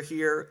Kickstarter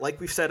here. Like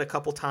we've said a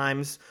couple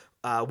times,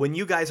 when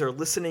you guys are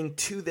listening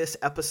to this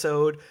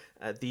episode,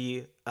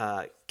 the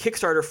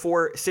Kickstarter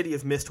for City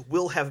of Mist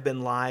will have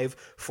been live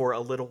for a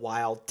little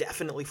while.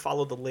 Definitely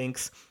follow the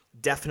links.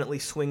 Definitely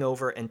swing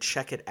over and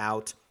check it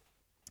out.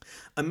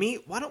 Amit,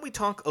 why don't we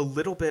talk a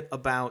little bit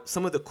about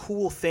some of the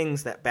cool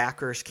things that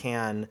backers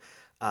can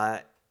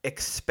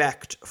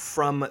expect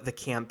from the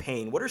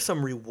campaign? What are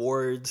some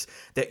rewards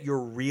that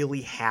you're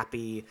really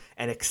happy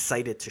and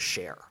excited to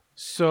share?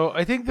 So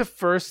I think the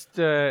first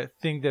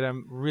thing that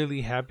I'm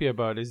really happy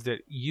about is that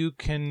you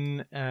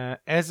can,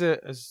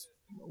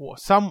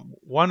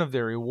 one of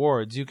the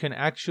rewards, you can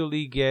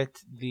actually get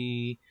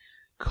the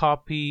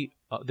copy,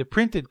 the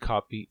printed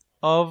copy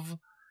of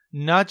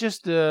not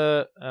just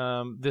the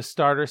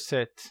starter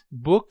set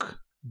book,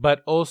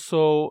 but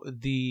also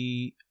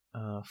the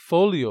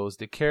folios,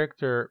 the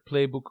character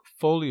playbook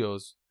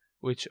folios,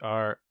 which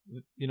are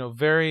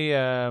very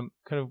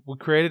we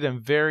created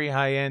them very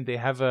high end. They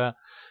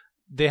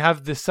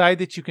have the side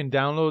that you can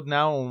download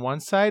now on one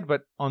side,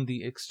 but on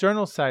the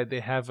external side they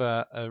have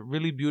a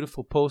really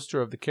beautiful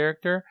poster of the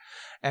character,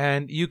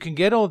 and you can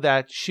get all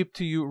that shipped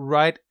to you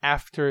right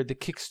after the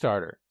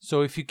Kickstarter.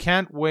 So if you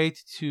can't wait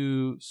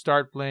to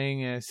start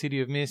playing City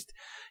of Mist,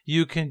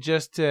 you can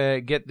just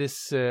get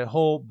this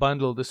whole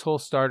bundle, this whole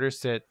starter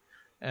set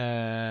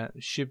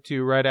shipped to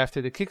you right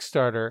after the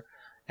Kickstarter,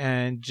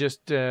 and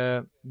just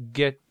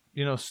get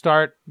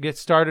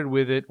started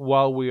with it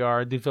while we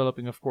are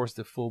developing, of course,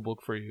 the full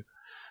book for you.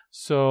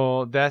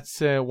 So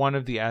that's one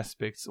of the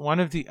aspects. One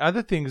of the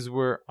other things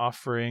we're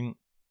offering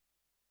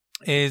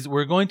is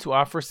we're going to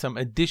offer some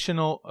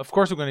additional, of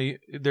course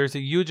there's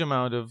a huge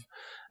amount of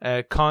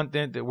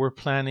content that we're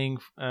planning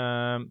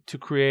to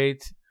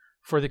create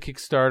for the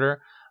Kickstarter,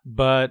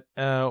 but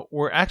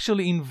we're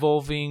actually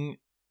involving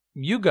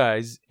you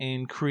guys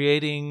in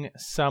creating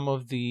some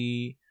of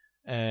the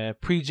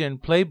pre-gen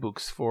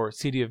playbooks for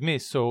City of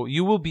Mist. So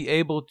you will be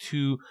able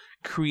to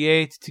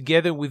create,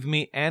 together with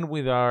me and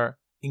with our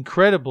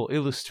incredible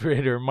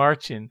illustrator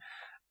Marcin,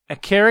 a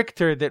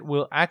character that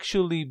will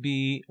actually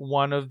be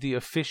one of the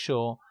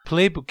official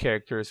playbook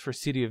characters for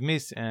City of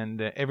Mist,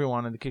 and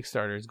everyone on the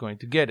Kickstarter is going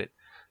to get it.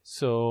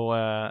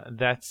 So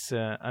that's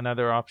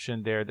another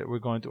option there that we're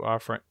going to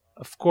offer,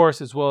 of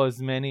course, as well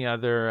as many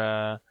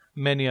other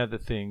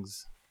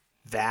things.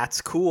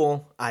 That's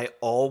cool. I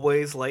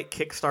always like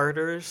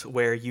Kickstarters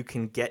where you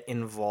can get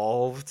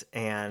involved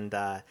and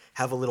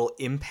have a little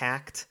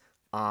impact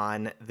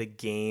on the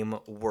game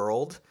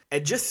world.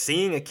 And just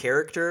seeing a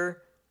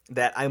character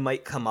that I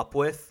might come up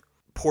with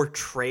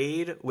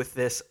portrayed with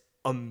this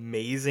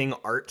amazing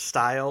art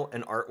style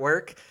and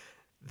artwork.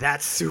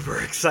 That's super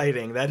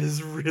exciting. That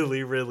is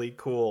really, really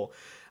cool.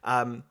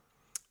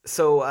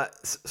 So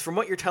from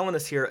what you're telling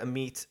us here,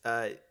 Amit,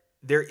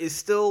 there is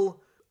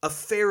still a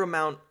fair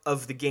amount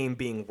of the game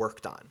being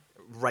worked on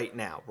right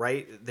now,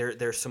 right?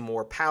 There's some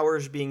more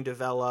powers being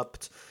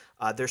developed.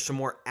 There's some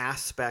more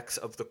aspects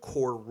of the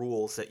core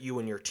rules that you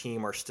and your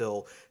team are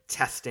still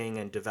testing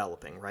and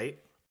developing, right?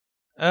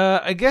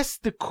 I guess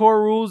the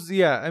core rules,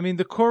 yeah. I mean,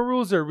 the core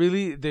rules are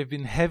really, they've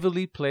been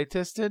heavily play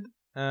tested.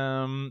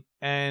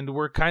 And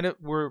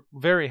we're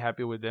very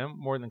happy with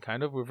them.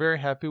 We're very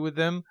happy with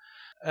them.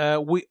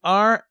 We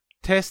are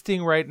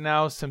testing right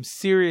now some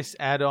serious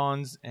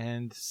add-ons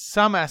and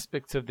some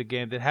aspects of the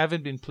game that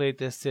haven't been play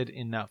tested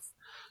enough.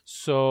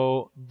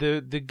 So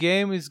the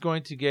game is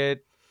going to get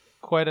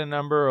quite a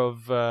number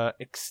of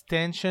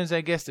extensions.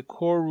 I guess the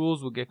core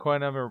rules will get quite a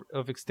number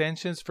of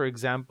extensions. For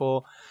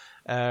example,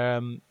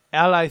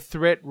 ally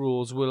threat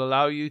rules will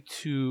allow you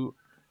to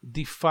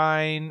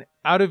define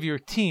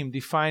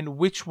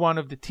which one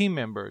of the team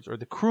members or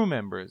the crew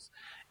members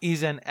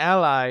is an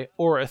ally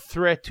or a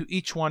threat to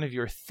each one of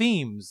your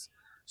themes.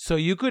 So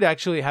you could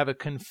actually have a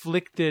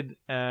conflicted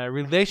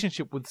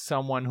relationship with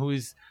someone who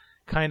is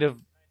kind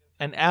of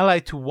an ally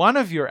to one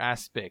of your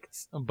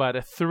aspects, but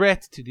a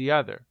threat to the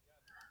other.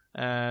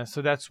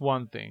 So that's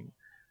one thing.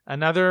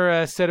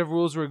 Another set of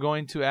rules we're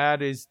going to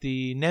add is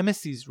the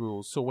nemesis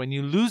rules. So when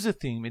you lose a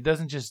theme, it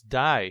doesn't just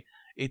die.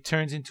 It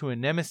turns into a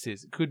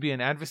nemesis. It could be an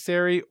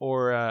adversary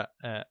or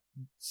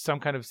some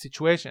kind of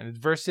situation,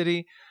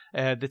 adversity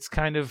that's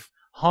kind of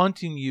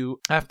haunting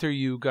you after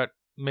you got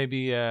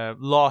maybe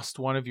lost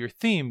one of your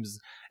themes,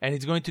 and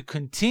it's going to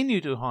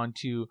continue to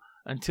haunt you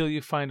until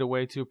you find a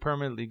way to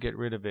permanently get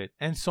rid of it,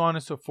 and so on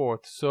and so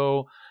forth.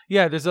 So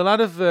yeah, there's a lot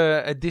of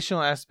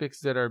additional aspects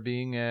that are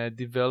being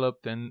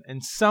developed, and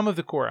some of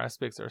the core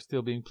aspects are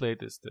still being play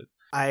tested.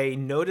 I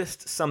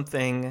noticed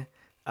something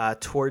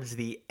towards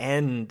the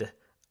end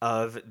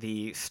of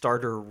the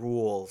starter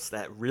rules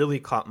that really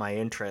caught my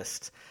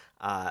interest.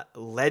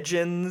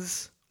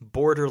 Legends,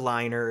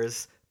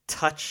 Borderliners,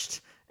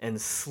 Touched,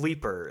 and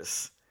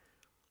Sleepers.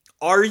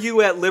 Are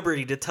you at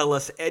liberty to tell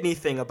us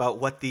anything about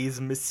what these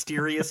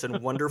mysterious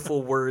and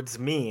wonderful words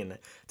mean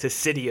to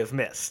City of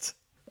Mist?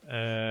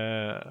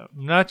 I'm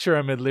not sure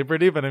I'm at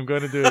liberty, but I'm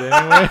going to do it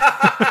anyway.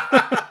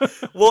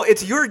 Well,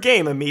 it's your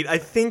game, Amit. I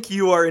think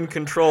you are in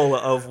control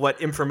of what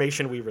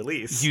information we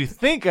release. You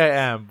think I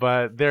am,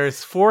 but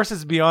there's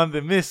forces beyond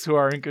the mist who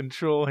are in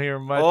control here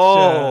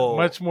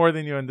much more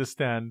than you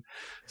understand.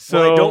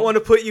 So well, I don't want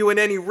to put you in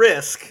any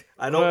risk.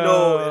 I don't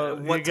know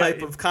what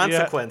type of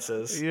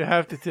consequences. You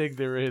have to take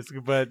the risk.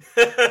 But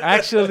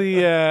actually,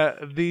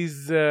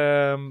 these...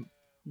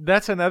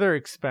 that's another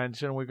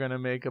expansion we're going to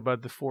make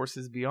about the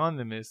forces beyond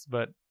the mist,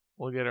 but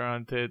we'll get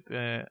around to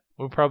it.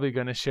 We're probably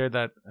going to share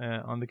that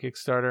on the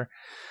Kickstarter.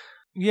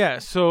 Yeah,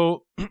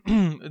 so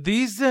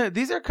these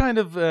are kind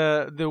of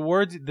the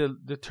words,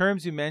 the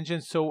terms you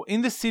mentioned. So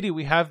in the city,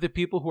 we have the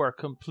people who are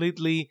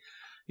completely,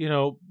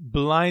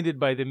 blinded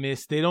by the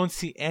mist. They don't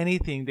see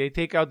anything. They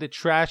take out the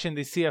trash and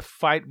they see a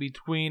fight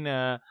between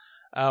a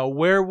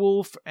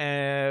werewolf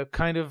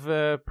kind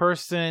of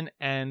person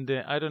and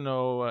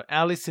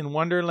Alice in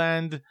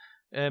Wonderland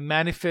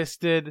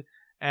manifested,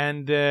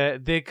 and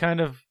they kind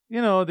of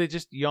they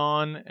just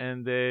yawn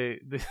and they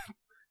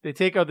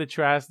take out the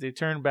trash, they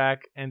turn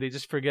back, and they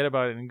just forget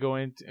about it and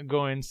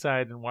go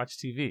inside and watch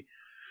TV.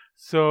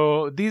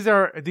 So these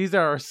are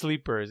our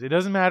sleepers. It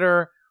doesn't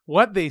matter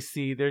what they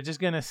see; they're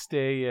just gonna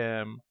stay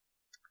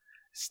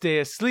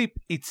asleep.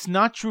 It's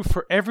not true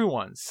for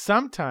everyone.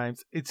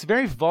 Sometimes it's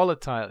very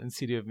volatile in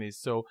City of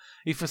Mist. So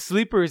if a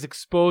sleeper is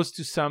exposed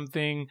to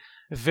something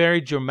very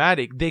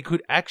dramatic, they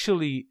could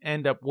actually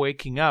end up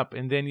waking up,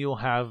 and then you'll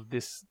have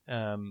this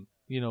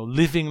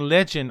living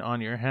legend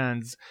on your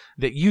hands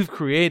that you've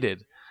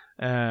created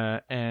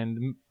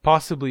and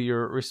possibly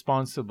you're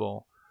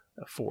responsible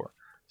for.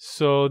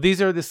 So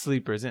these are the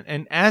sleepers,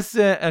 and as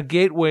a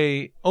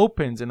gateway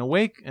opens and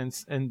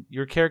awakens and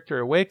your character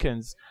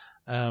awakens,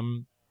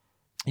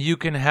 you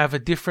can have a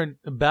different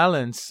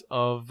balance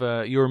of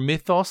your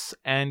mythos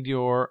and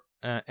your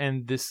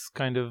and this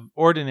kind of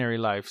ordinary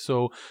life.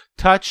 So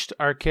touched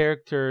are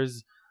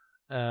characters,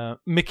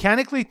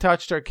 mechanically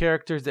touched are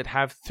characters that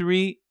have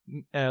 3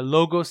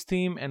 logos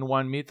theme and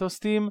 1 mythos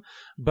theme,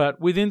 but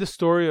within the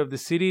story of the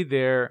city,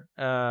 they're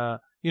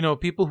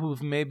people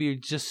who've maybe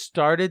just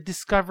started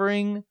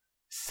discovering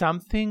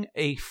something,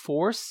 a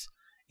force.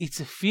 It's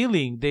a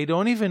feeling. They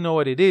don't even know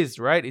what it is,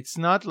 right? It's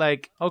not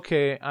like,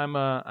 okay, I'm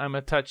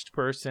a touched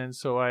person,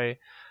 so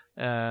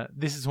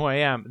this is who I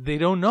am. They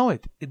don't know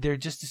it. They're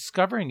just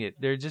discovering it.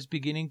 They're just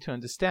beginning to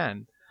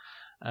understand.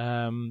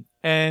 And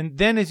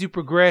then as you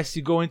progress,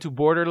 you go into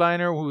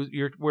Borderliner,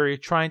 where you're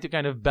trying to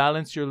kind of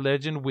balance your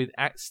legend with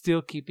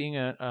still keeping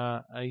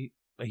a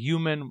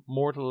human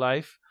mortal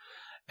life.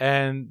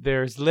 And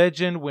there's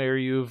Legend, where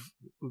you've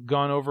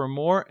gone over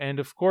more. And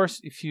of course,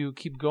 if you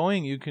keep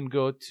going, you can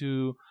go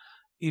to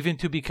even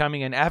to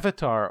becoming an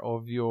avatar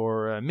of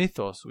your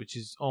mythos, which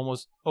is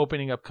almost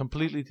opening up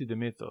completely to the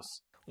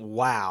mythos.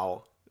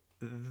 Wow.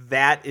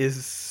 That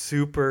is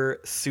super,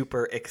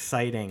 super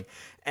exciting.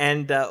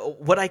 And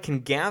what I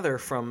can gather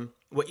from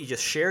what you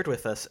just shared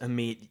with us,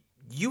 Amit,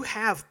 you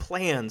have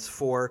plans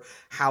for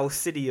how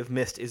City of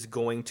Mist is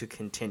going to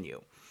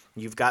continue.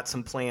 You've got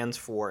some plans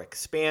for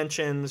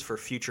expansions, for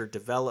future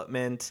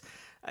development.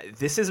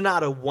 This is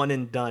not a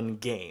one-and-done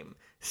game.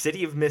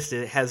 City of Mist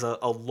has a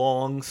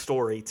long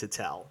story to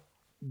tell.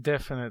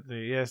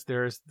 Definitely, yes.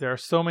 There are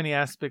so many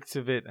aspects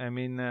of it. I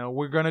mean,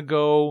 we're gonna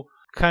go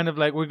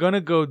we're gonna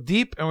go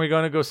deep and we're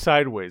gonna go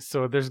sideways.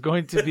 So there's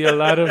going to be a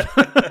lot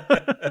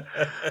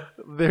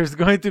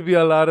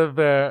of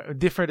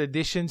different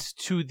additions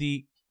to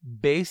the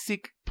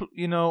basic,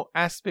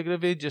 aspect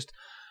of it. Just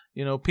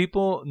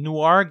people,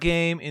 noir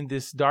game in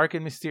this dark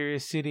and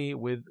mysterious city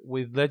with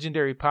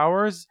legendary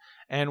powers,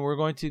 and we're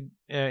going to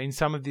in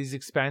some of these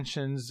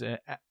expansions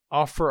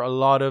offer a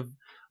lot of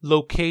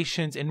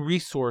locations and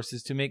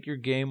resources to make your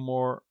game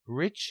more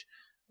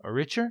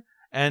richer.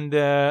 And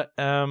the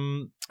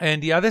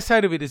other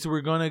side of it is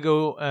we're gonna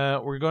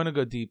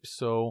go deep.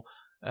 So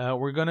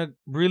we're gonna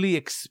really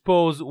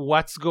expose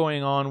what's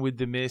going on with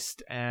the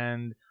Mist,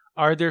 and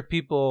are there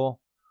people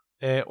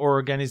or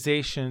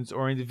organizations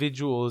or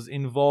individuals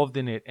involved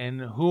in it,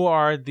 and who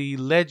are the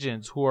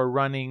legends who are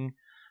running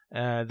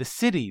the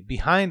city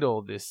behind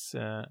all this,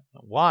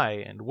 why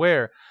and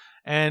where.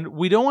 And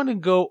we don't want to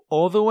go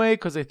all the way,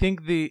 because I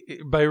think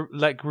by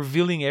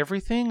revealing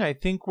everything, I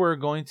think we're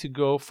going to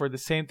go for the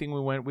same thing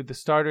we went with the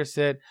starter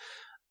set.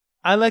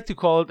 I like to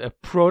call it a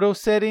proto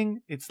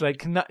setting. It's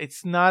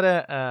not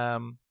a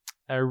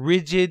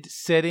rigid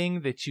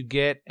setting that you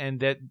get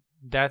and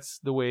that's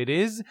the way it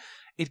is.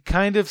 It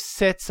kind of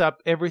sets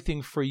up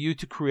everything for you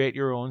to create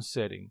your own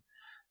setting.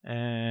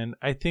 And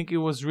I think it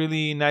was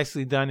really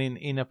nicely done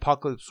in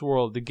Apocalypse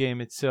World, the game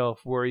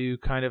itself, where you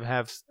kind of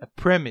have a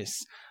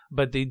premise,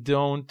 but they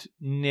don't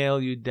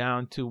nail you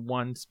down to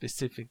one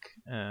specific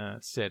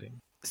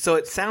setting. So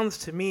it sounds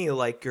to me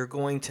like you're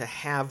going to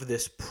have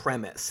this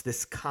premise,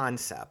 this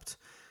concept.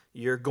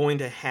 You're going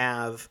to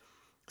have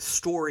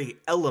story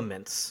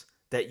elements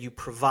that you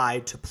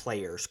provide to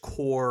players,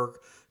 core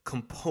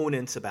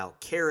components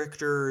about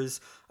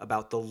characters,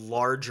 about the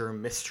larger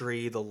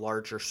mystery, the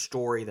larger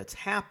story that's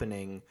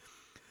happening.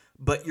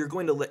 But you're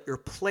going to let your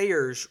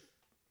players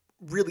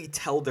really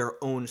tell their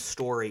own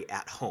story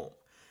at home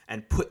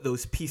and put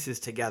those pieces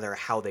together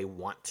how they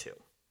want to.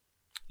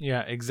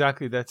 Yeah,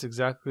 exactly. That's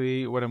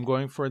exactly what I'm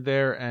going for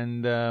there.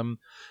 And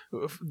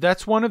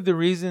that's one of the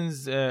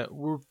reasons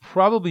we're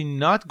probably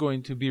not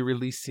going to be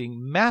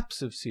releasing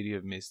maps of City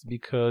of Mist,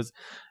 because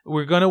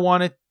we're going to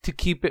want it to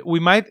keep it.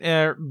 We might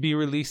be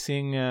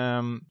releasing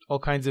all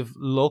kinds of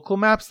local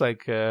maps,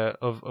 like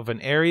of an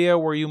area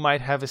where you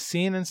might have a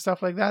scene and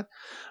stuff like that.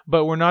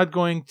 But we're not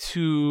going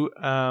to,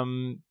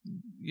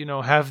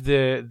 have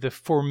the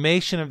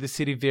formation of the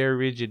city very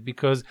rigid,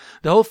 because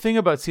the whole thing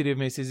about City of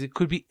Mist is it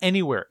could be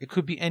anywhere. It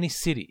could be any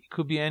city. It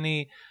could be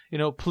any,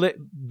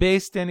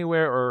 based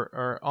anywhere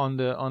or on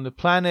the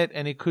planet,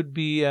 and it could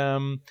be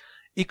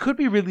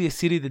really a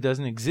city that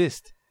doesn't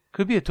exist.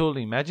 Could be a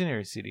totally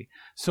imaginary city.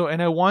 So,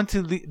 and I want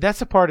to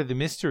that's a part of the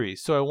mystery.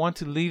 So I want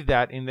to leave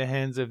that in the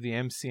hands of the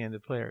MC and the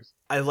players.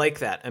 I like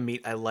that,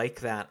 Amit. I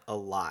like that a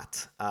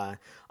lot. A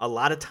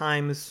lot of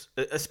times,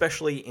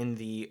 especially in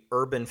the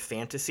urban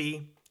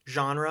fantasy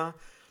genre,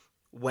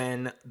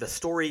 when the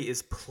story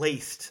is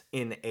placed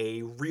in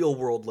a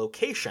real-world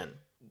location,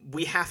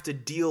 we have to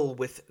deal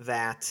with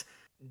that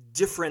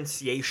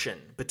differentiation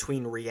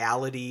between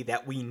reality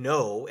that we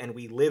know and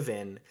we live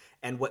in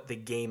and what the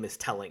game is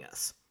telling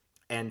us.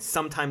 And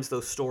sometimes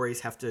those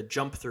stories have to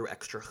jump through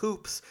extra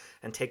hoops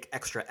and take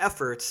extra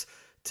efforts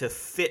to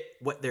fit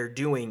what they're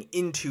doing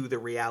into the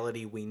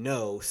reality we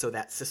know, so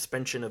that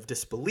suspension of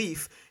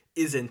disbelief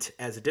isn't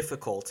as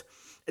difficult.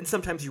 And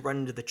sometimes you run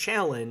into the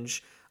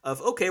challenge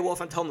of, okay, well,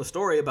 if I'm telling the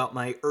story about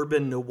my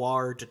urban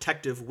noir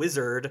detective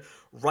wizard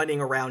running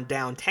around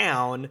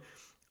downtown,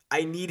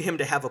 I need him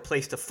to have a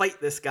place to fight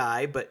this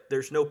guy, but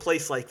there's no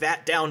place like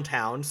that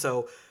downtown,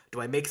 so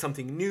do I make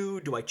something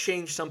new? Do I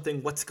change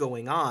something? What's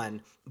going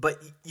on?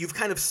 But you've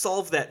kind of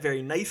solved that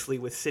very nicely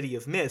with City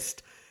of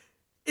Mist.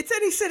 It's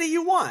any city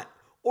you want,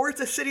 or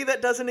it's a city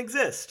that doesn't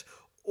exist,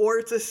 or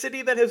it's a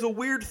city that has a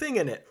weird thing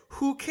in it.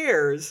 Who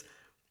cares?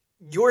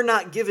 You're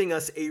not giving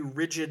us a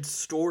rigid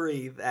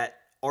story that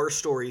our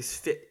stories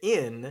fit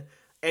in,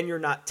 and you're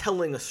not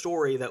telling a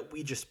story that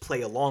we just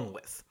play along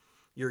with.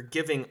 You're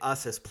giving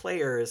us as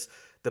players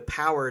the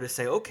power to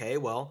say, okay,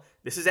 well,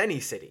 this is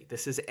any city.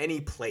 This is any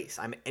place.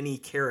 I'm any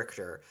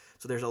character.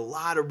 So there's a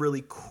lot of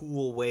really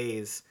cool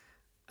ways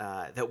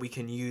that we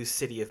can use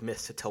City of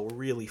Mist to tell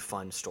really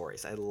fun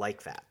stories. I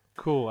like that.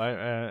 Cool.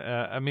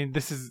 I mean,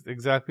 this is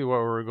exactly what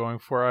we were going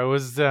for. I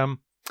was...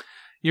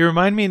 You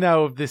remind me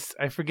now of this.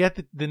 I forget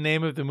the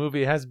name of the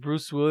movie. It has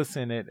Bruce Willis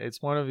in it.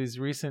 It's one of his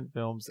recent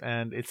films,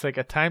 and it's like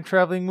a time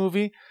traveling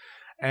movie.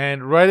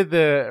 And right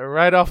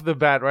off the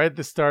bat, right at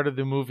the start of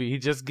the movie, he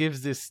just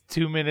gives this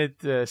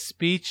 2-minute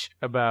speech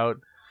about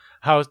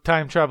how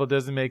time travel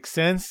doesn't make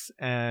sense,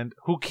 and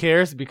who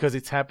cares because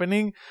it's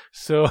happening.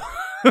 So,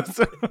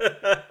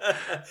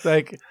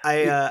 like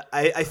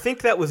I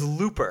think that was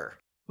Looper.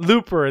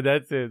 Looper,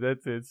 that's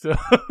it. So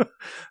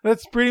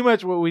that's pretty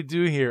much what we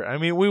do here. I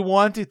mean, we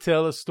want to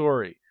tell a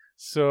story.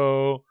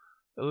 So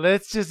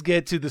let's just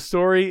get to the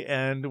story,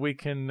 and we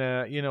can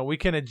we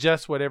can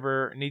adjust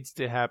whatever needs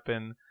to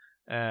happen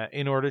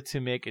in order to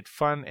make it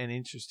fun and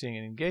interesting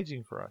and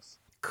engaging for us.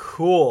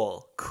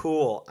 Cool.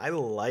 I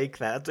like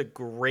that. That's a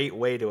great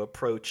way to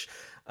approach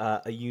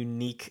a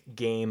unique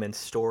game and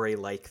story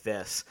like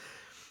this.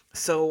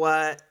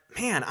 So,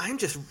 man, I'm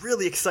just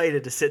really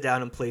excited to sit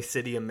down and play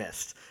City of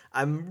Mist.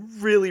 I'm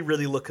really,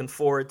 really looking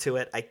forward to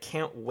it. I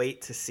can't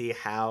wait to see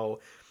how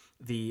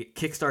the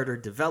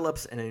Kickstarter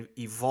develops and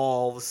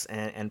evolves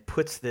and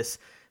puts this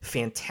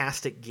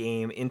fantastic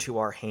game into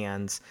our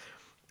hands.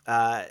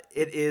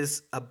 It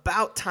is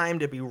about time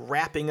to be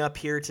wrapping up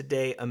here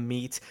today,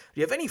 Amit. Do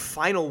you have any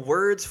final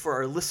words for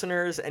our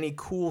listeners? Any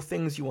cool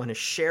things you want to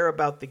share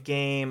about the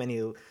game?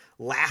 Any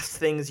last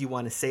things you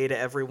want to say to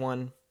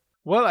everyone?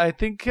 Well, I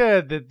think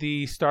that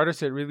the starter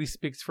set really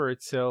speaks for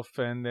itself,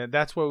 and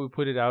that's why we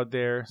put it out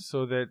there.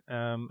 So that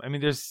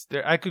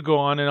I could go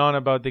on and on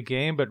about the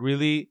game, but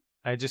really,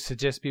 I just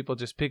suggest people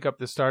just pick up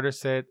the starter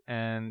set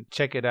and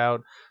check it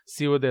out,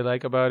 see what they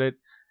like about it.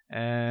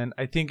 And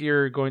I think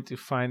you're going to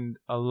find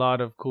a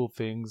lot of cool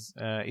things,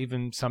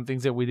 even some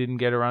things that we didn't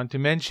get around to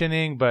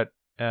mentioning, but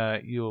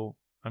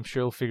I'm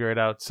sure you'll figure it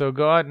out. So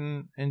go out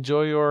and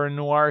enjoy your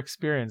noir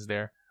experience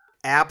there.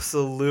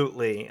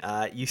 Absolutely.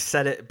 You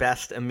said it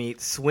best,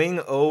 Amit.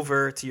 Swing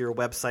over to your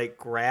website,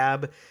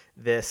 grab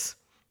this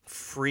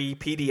free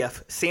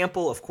PDF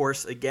sample. Of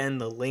course, again,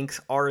 the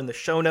links are in the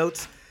show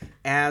notes,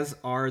 as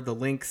are the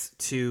links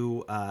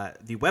to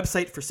the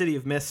website for City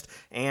of Mist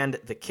and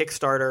the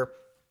Kickstarter.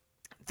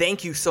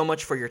 Thank you so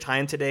much for your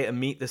time today,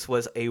 Amit. This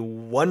was a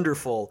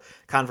wonderful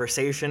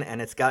conversation,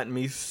 and it's gotten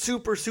me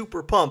super,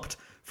 super pumped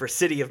for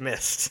City of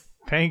Mist.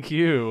 Thank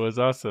you. It was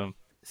awesome.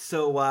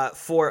 So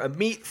for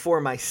Amit, for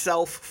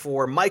myself,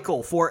 for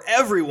Michael, for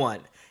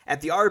everyone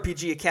at the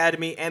RPG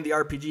Academy and the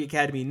RPG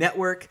Academy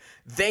Network,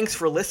 thanks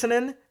for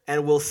listening,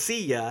 and we'll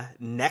see ya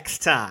next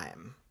time.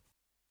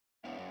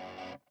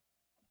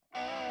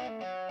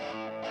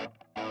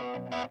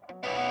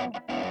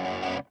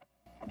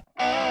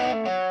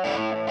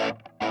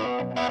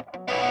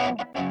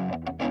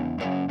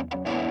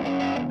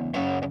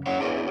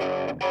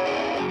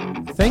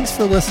 Thanks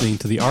for listening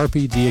to the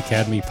RPG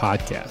Academy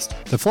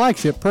podcast, the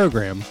flagship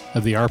program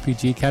of the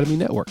RPG Academy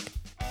Network.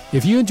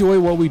 If you enjoy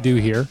what we do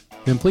here,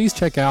 then please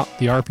check out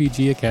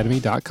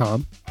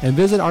therpgacademy.com and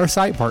visit our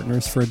site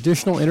partners for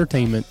additional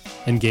entertainment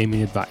and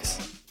gaming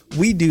advice.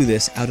 We do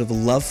this out of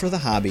love for the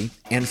hobby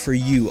and for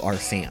you, our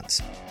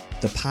fans.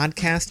 The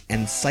podcast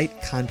and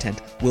site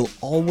content will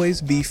always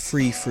be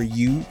free for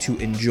you to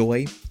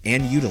enjoy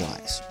and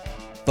utilize.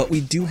 But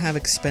we do have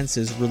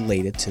expenses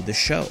related to the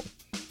show.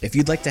 If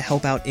you'd like to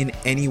help out in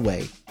any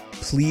way,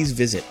 please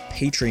visit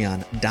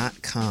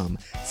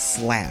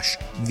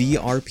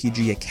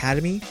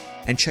patreon.com/therpgacademy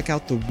and check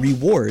out the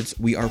rewards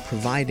we are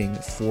providing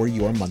for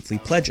your monthly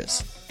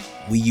pledges.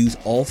 We use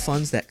all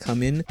funds that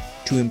come in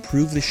to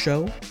improve the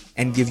show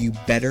and give you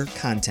better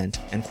content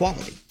and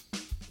quality.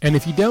 And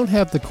if you don't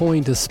have the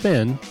coin to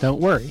spend,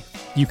 don't worry.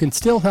 You can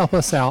still help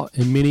us out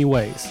in many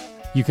ways.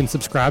 You can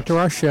subscribe to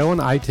our show on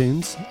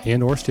iTunes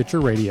and or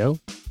Stitcher Radio.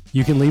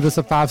 You can leave us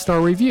a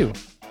 5-star review.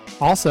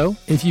 Also,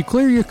 if you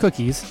clear your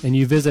cookies and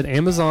you visit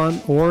Amazon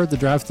or the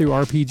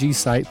DriveThruRPG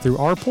site through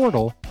our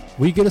portal,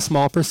 we get a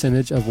small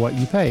percentage of what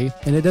you pay,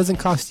 and it doesn't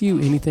cost you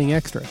anything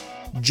extra.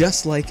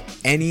 Just like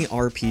any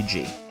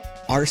RPG,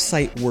 our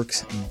site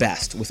works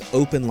best with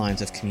open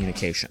lines of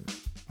communication.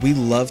 We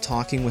love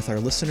talking with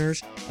our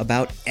listeners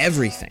about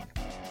everything.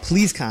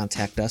 Please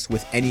contact us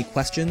with any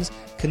questions,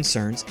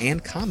 concerns,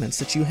 and comments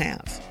that you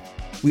have.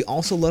 We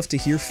also love to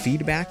hear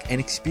feedback and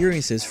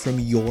experiences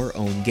from your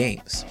own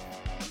games.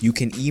 You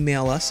can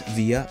email us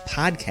via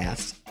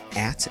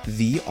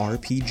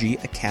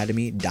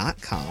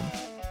podcast@therpgacademy.com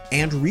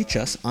and reach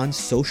us on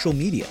social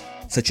media,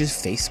 such as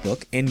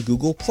Facebook and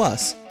Google+,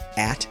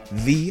 at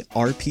The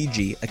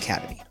RPG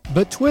Academy.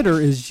 But Twitter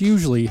is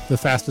usually the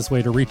fastest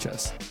way to reach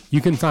us. You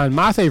can find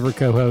my favorite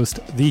co-host,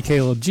 The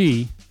Caleb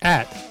G,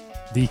 at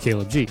The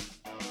Caleb G.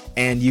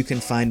 And you can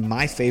find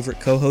my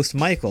favorite co-host,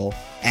 Michael,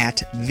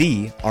 at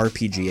The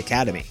RPG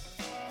Academy.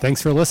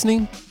 Thanks for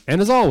listening, and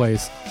as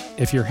always,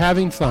 if you're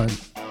having fun,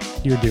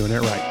 you're doing it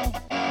right.